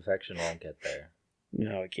hold. The perfection won't get there.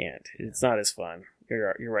 No, it can't. It's not as fun.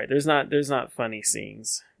 You're right. There's not funny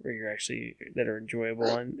scenes where you're actually that are enjoyable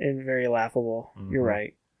and very laughable. Mhm. You're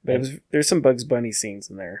right. But there's some Bugs Bunny scenes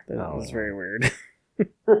in there. That Oh. was very weird.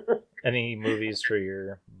 Any movies for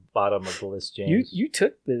your bottom of the list, James? You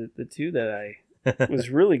took the two that I was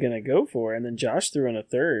really gonna go for, and then Josh threw in a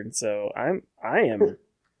third. So I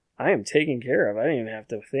am taken care of. I didn't even have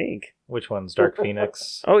to think. Which one's Dark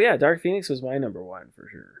Phoenix? Oh yeah, Dark Phoenix was my number one for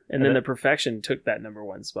sure, and then And The Perfection took that number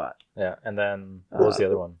one spot. Yeah, and then what was the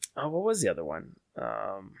other one? Oh, what was the other one?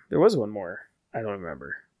 There was one more. I don't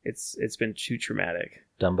remember. It's been too traumatic.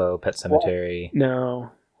 Dumbo, Pet Cemetery.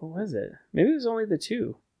 No, what was it? Maybe it was only the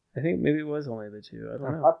two. I think maybe it was only the two. I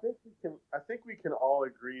don't know. I think we can all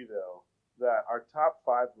agree though that our top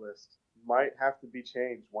 5 list might have to be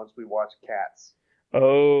changed once we watch Cats.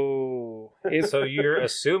 Oh, if So you're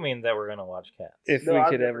assuming that we're gonna watch Cats? if No, we I'm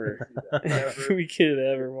could never ever, gonna see that. if Never. we could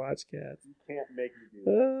ever watch Cats. You can't make me do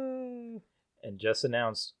that. And just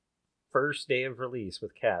announced first day of release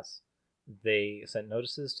with Cats. They sent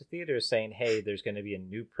notices to theaters saying, "Hey, there's going to be a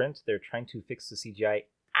new print. They're trying to fix the CGI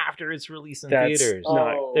after it's released in That's theaters.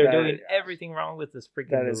 not- They're that- doing everything wrong with this freaking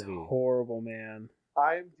That movie. is horrible, man.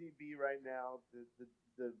 IMDb right now,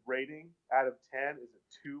 the rating out of 10 is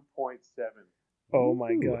a 2.7. Oh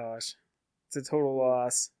my Ooh. gosh. It's a total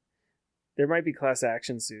loss. There might be class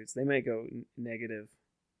action suits. They might go negative.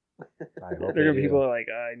 I hope There are they do. people like,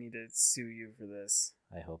 I need to sue you for this.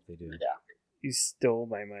 I hope they do. You stole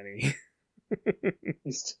my money.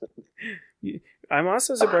 He's- I'm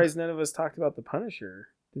also surprised none of us talked about The Punisher.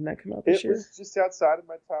 Didn't that come out this It year? was just outside of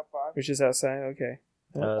my top 5. Which is outside? Okay.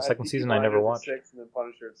 Second Peaky season I never Blinders at watched. 6 and then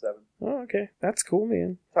Punisher at 7. Oh, okay. That's cool,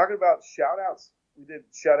 man. Talking about shout outs, we did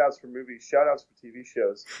shout outs for movies, shout outs for TV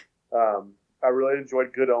shows. I really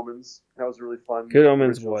enjoyed Good Omens. That was a really fun. Good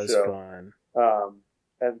Omens original was show. fun.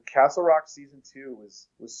 And Castle Rock season 2 was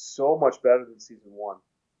so much better than season 1.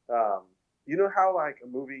 You know how like a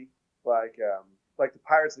movie like the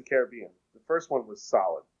Pirates of the Caribbean, the first one was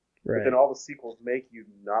solid, but Right. then all the sequels make you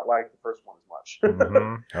not like the first one as much.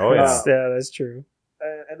 Mhm. Oh yeah. That's true.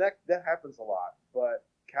 And that happens a lot. But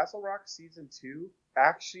Castle Rock season 2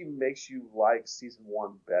 actually makes you like season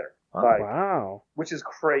 1 better. Oh, Like, Wow. which is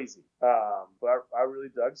crazy. But I really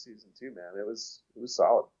dug season 2, man. It was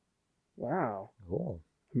solid. Wow. Cool.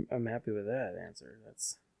 I'm happy with that answer.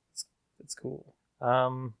 That's cool.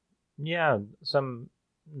 Yeah, some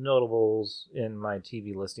notables in my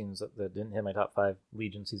TV listings that didn't hit my top 5.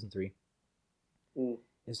 Legion season 3. Mm.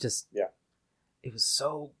 It's just Yeah. it was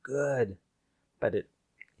so good, but it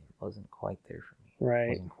wasn't quite there for me. It Right.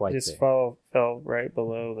 wasn't quite Just there. fell right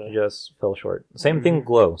below It the. just fell short. Same thing. Mhm.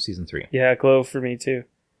 Glow season 3. Yeah, Glow for me too.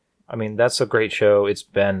 I mean, that's a great show. It's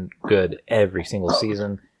been good every single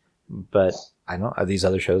season, but I know these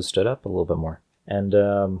other shows stood up a little bit more. And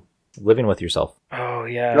Living with Yourself. Oh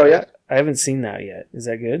yeah. Oh, yeah? I haven't seen that yet. Is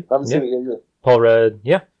that good? I haven't Yeah. seen it yet. Paul Rudd.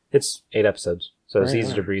 Yeah, it's 8 episodes, so it's Right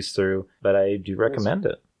easy on. to breeze through. But I do recommend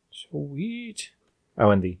it. Sweet. Oh,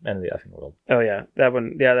 and the end of the effing world. Oh yeah, that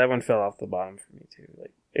one. Yeah, that one fell off the bottom for me too.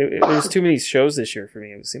 Like there's too many shows this year for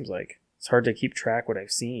me. It seems like it's hard to keep track what I've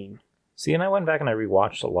seen. See, and I went back and I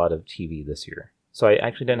rewatched a lot of TV this year. So I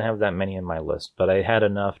actually didn't have that many in my list, but I had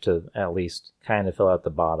enough to at least kind of fill out the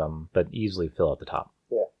bottom, but easily fill out the top.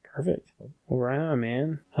 Perfect. Well, right on,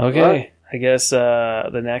 man. Okay. Right. I guess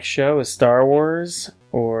the next show is Star Wars,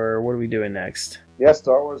 or what are we doing next? Yeah,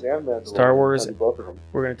 Star Wars and Mandalorian. Star Wars. I do both of them.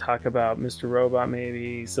 We're going to talk about Mr. Robot,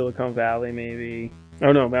 maybe, Silicon Valley, maybe.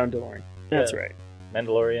 Oh, no, Mandalorian. That's Yeah. right.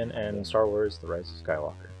 Mandalorian and Star Wars: The Rise of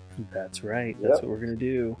Skywalker. That's right. That's Yep. what we're going to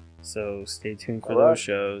do. So stay tuned for All right. those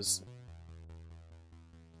shows.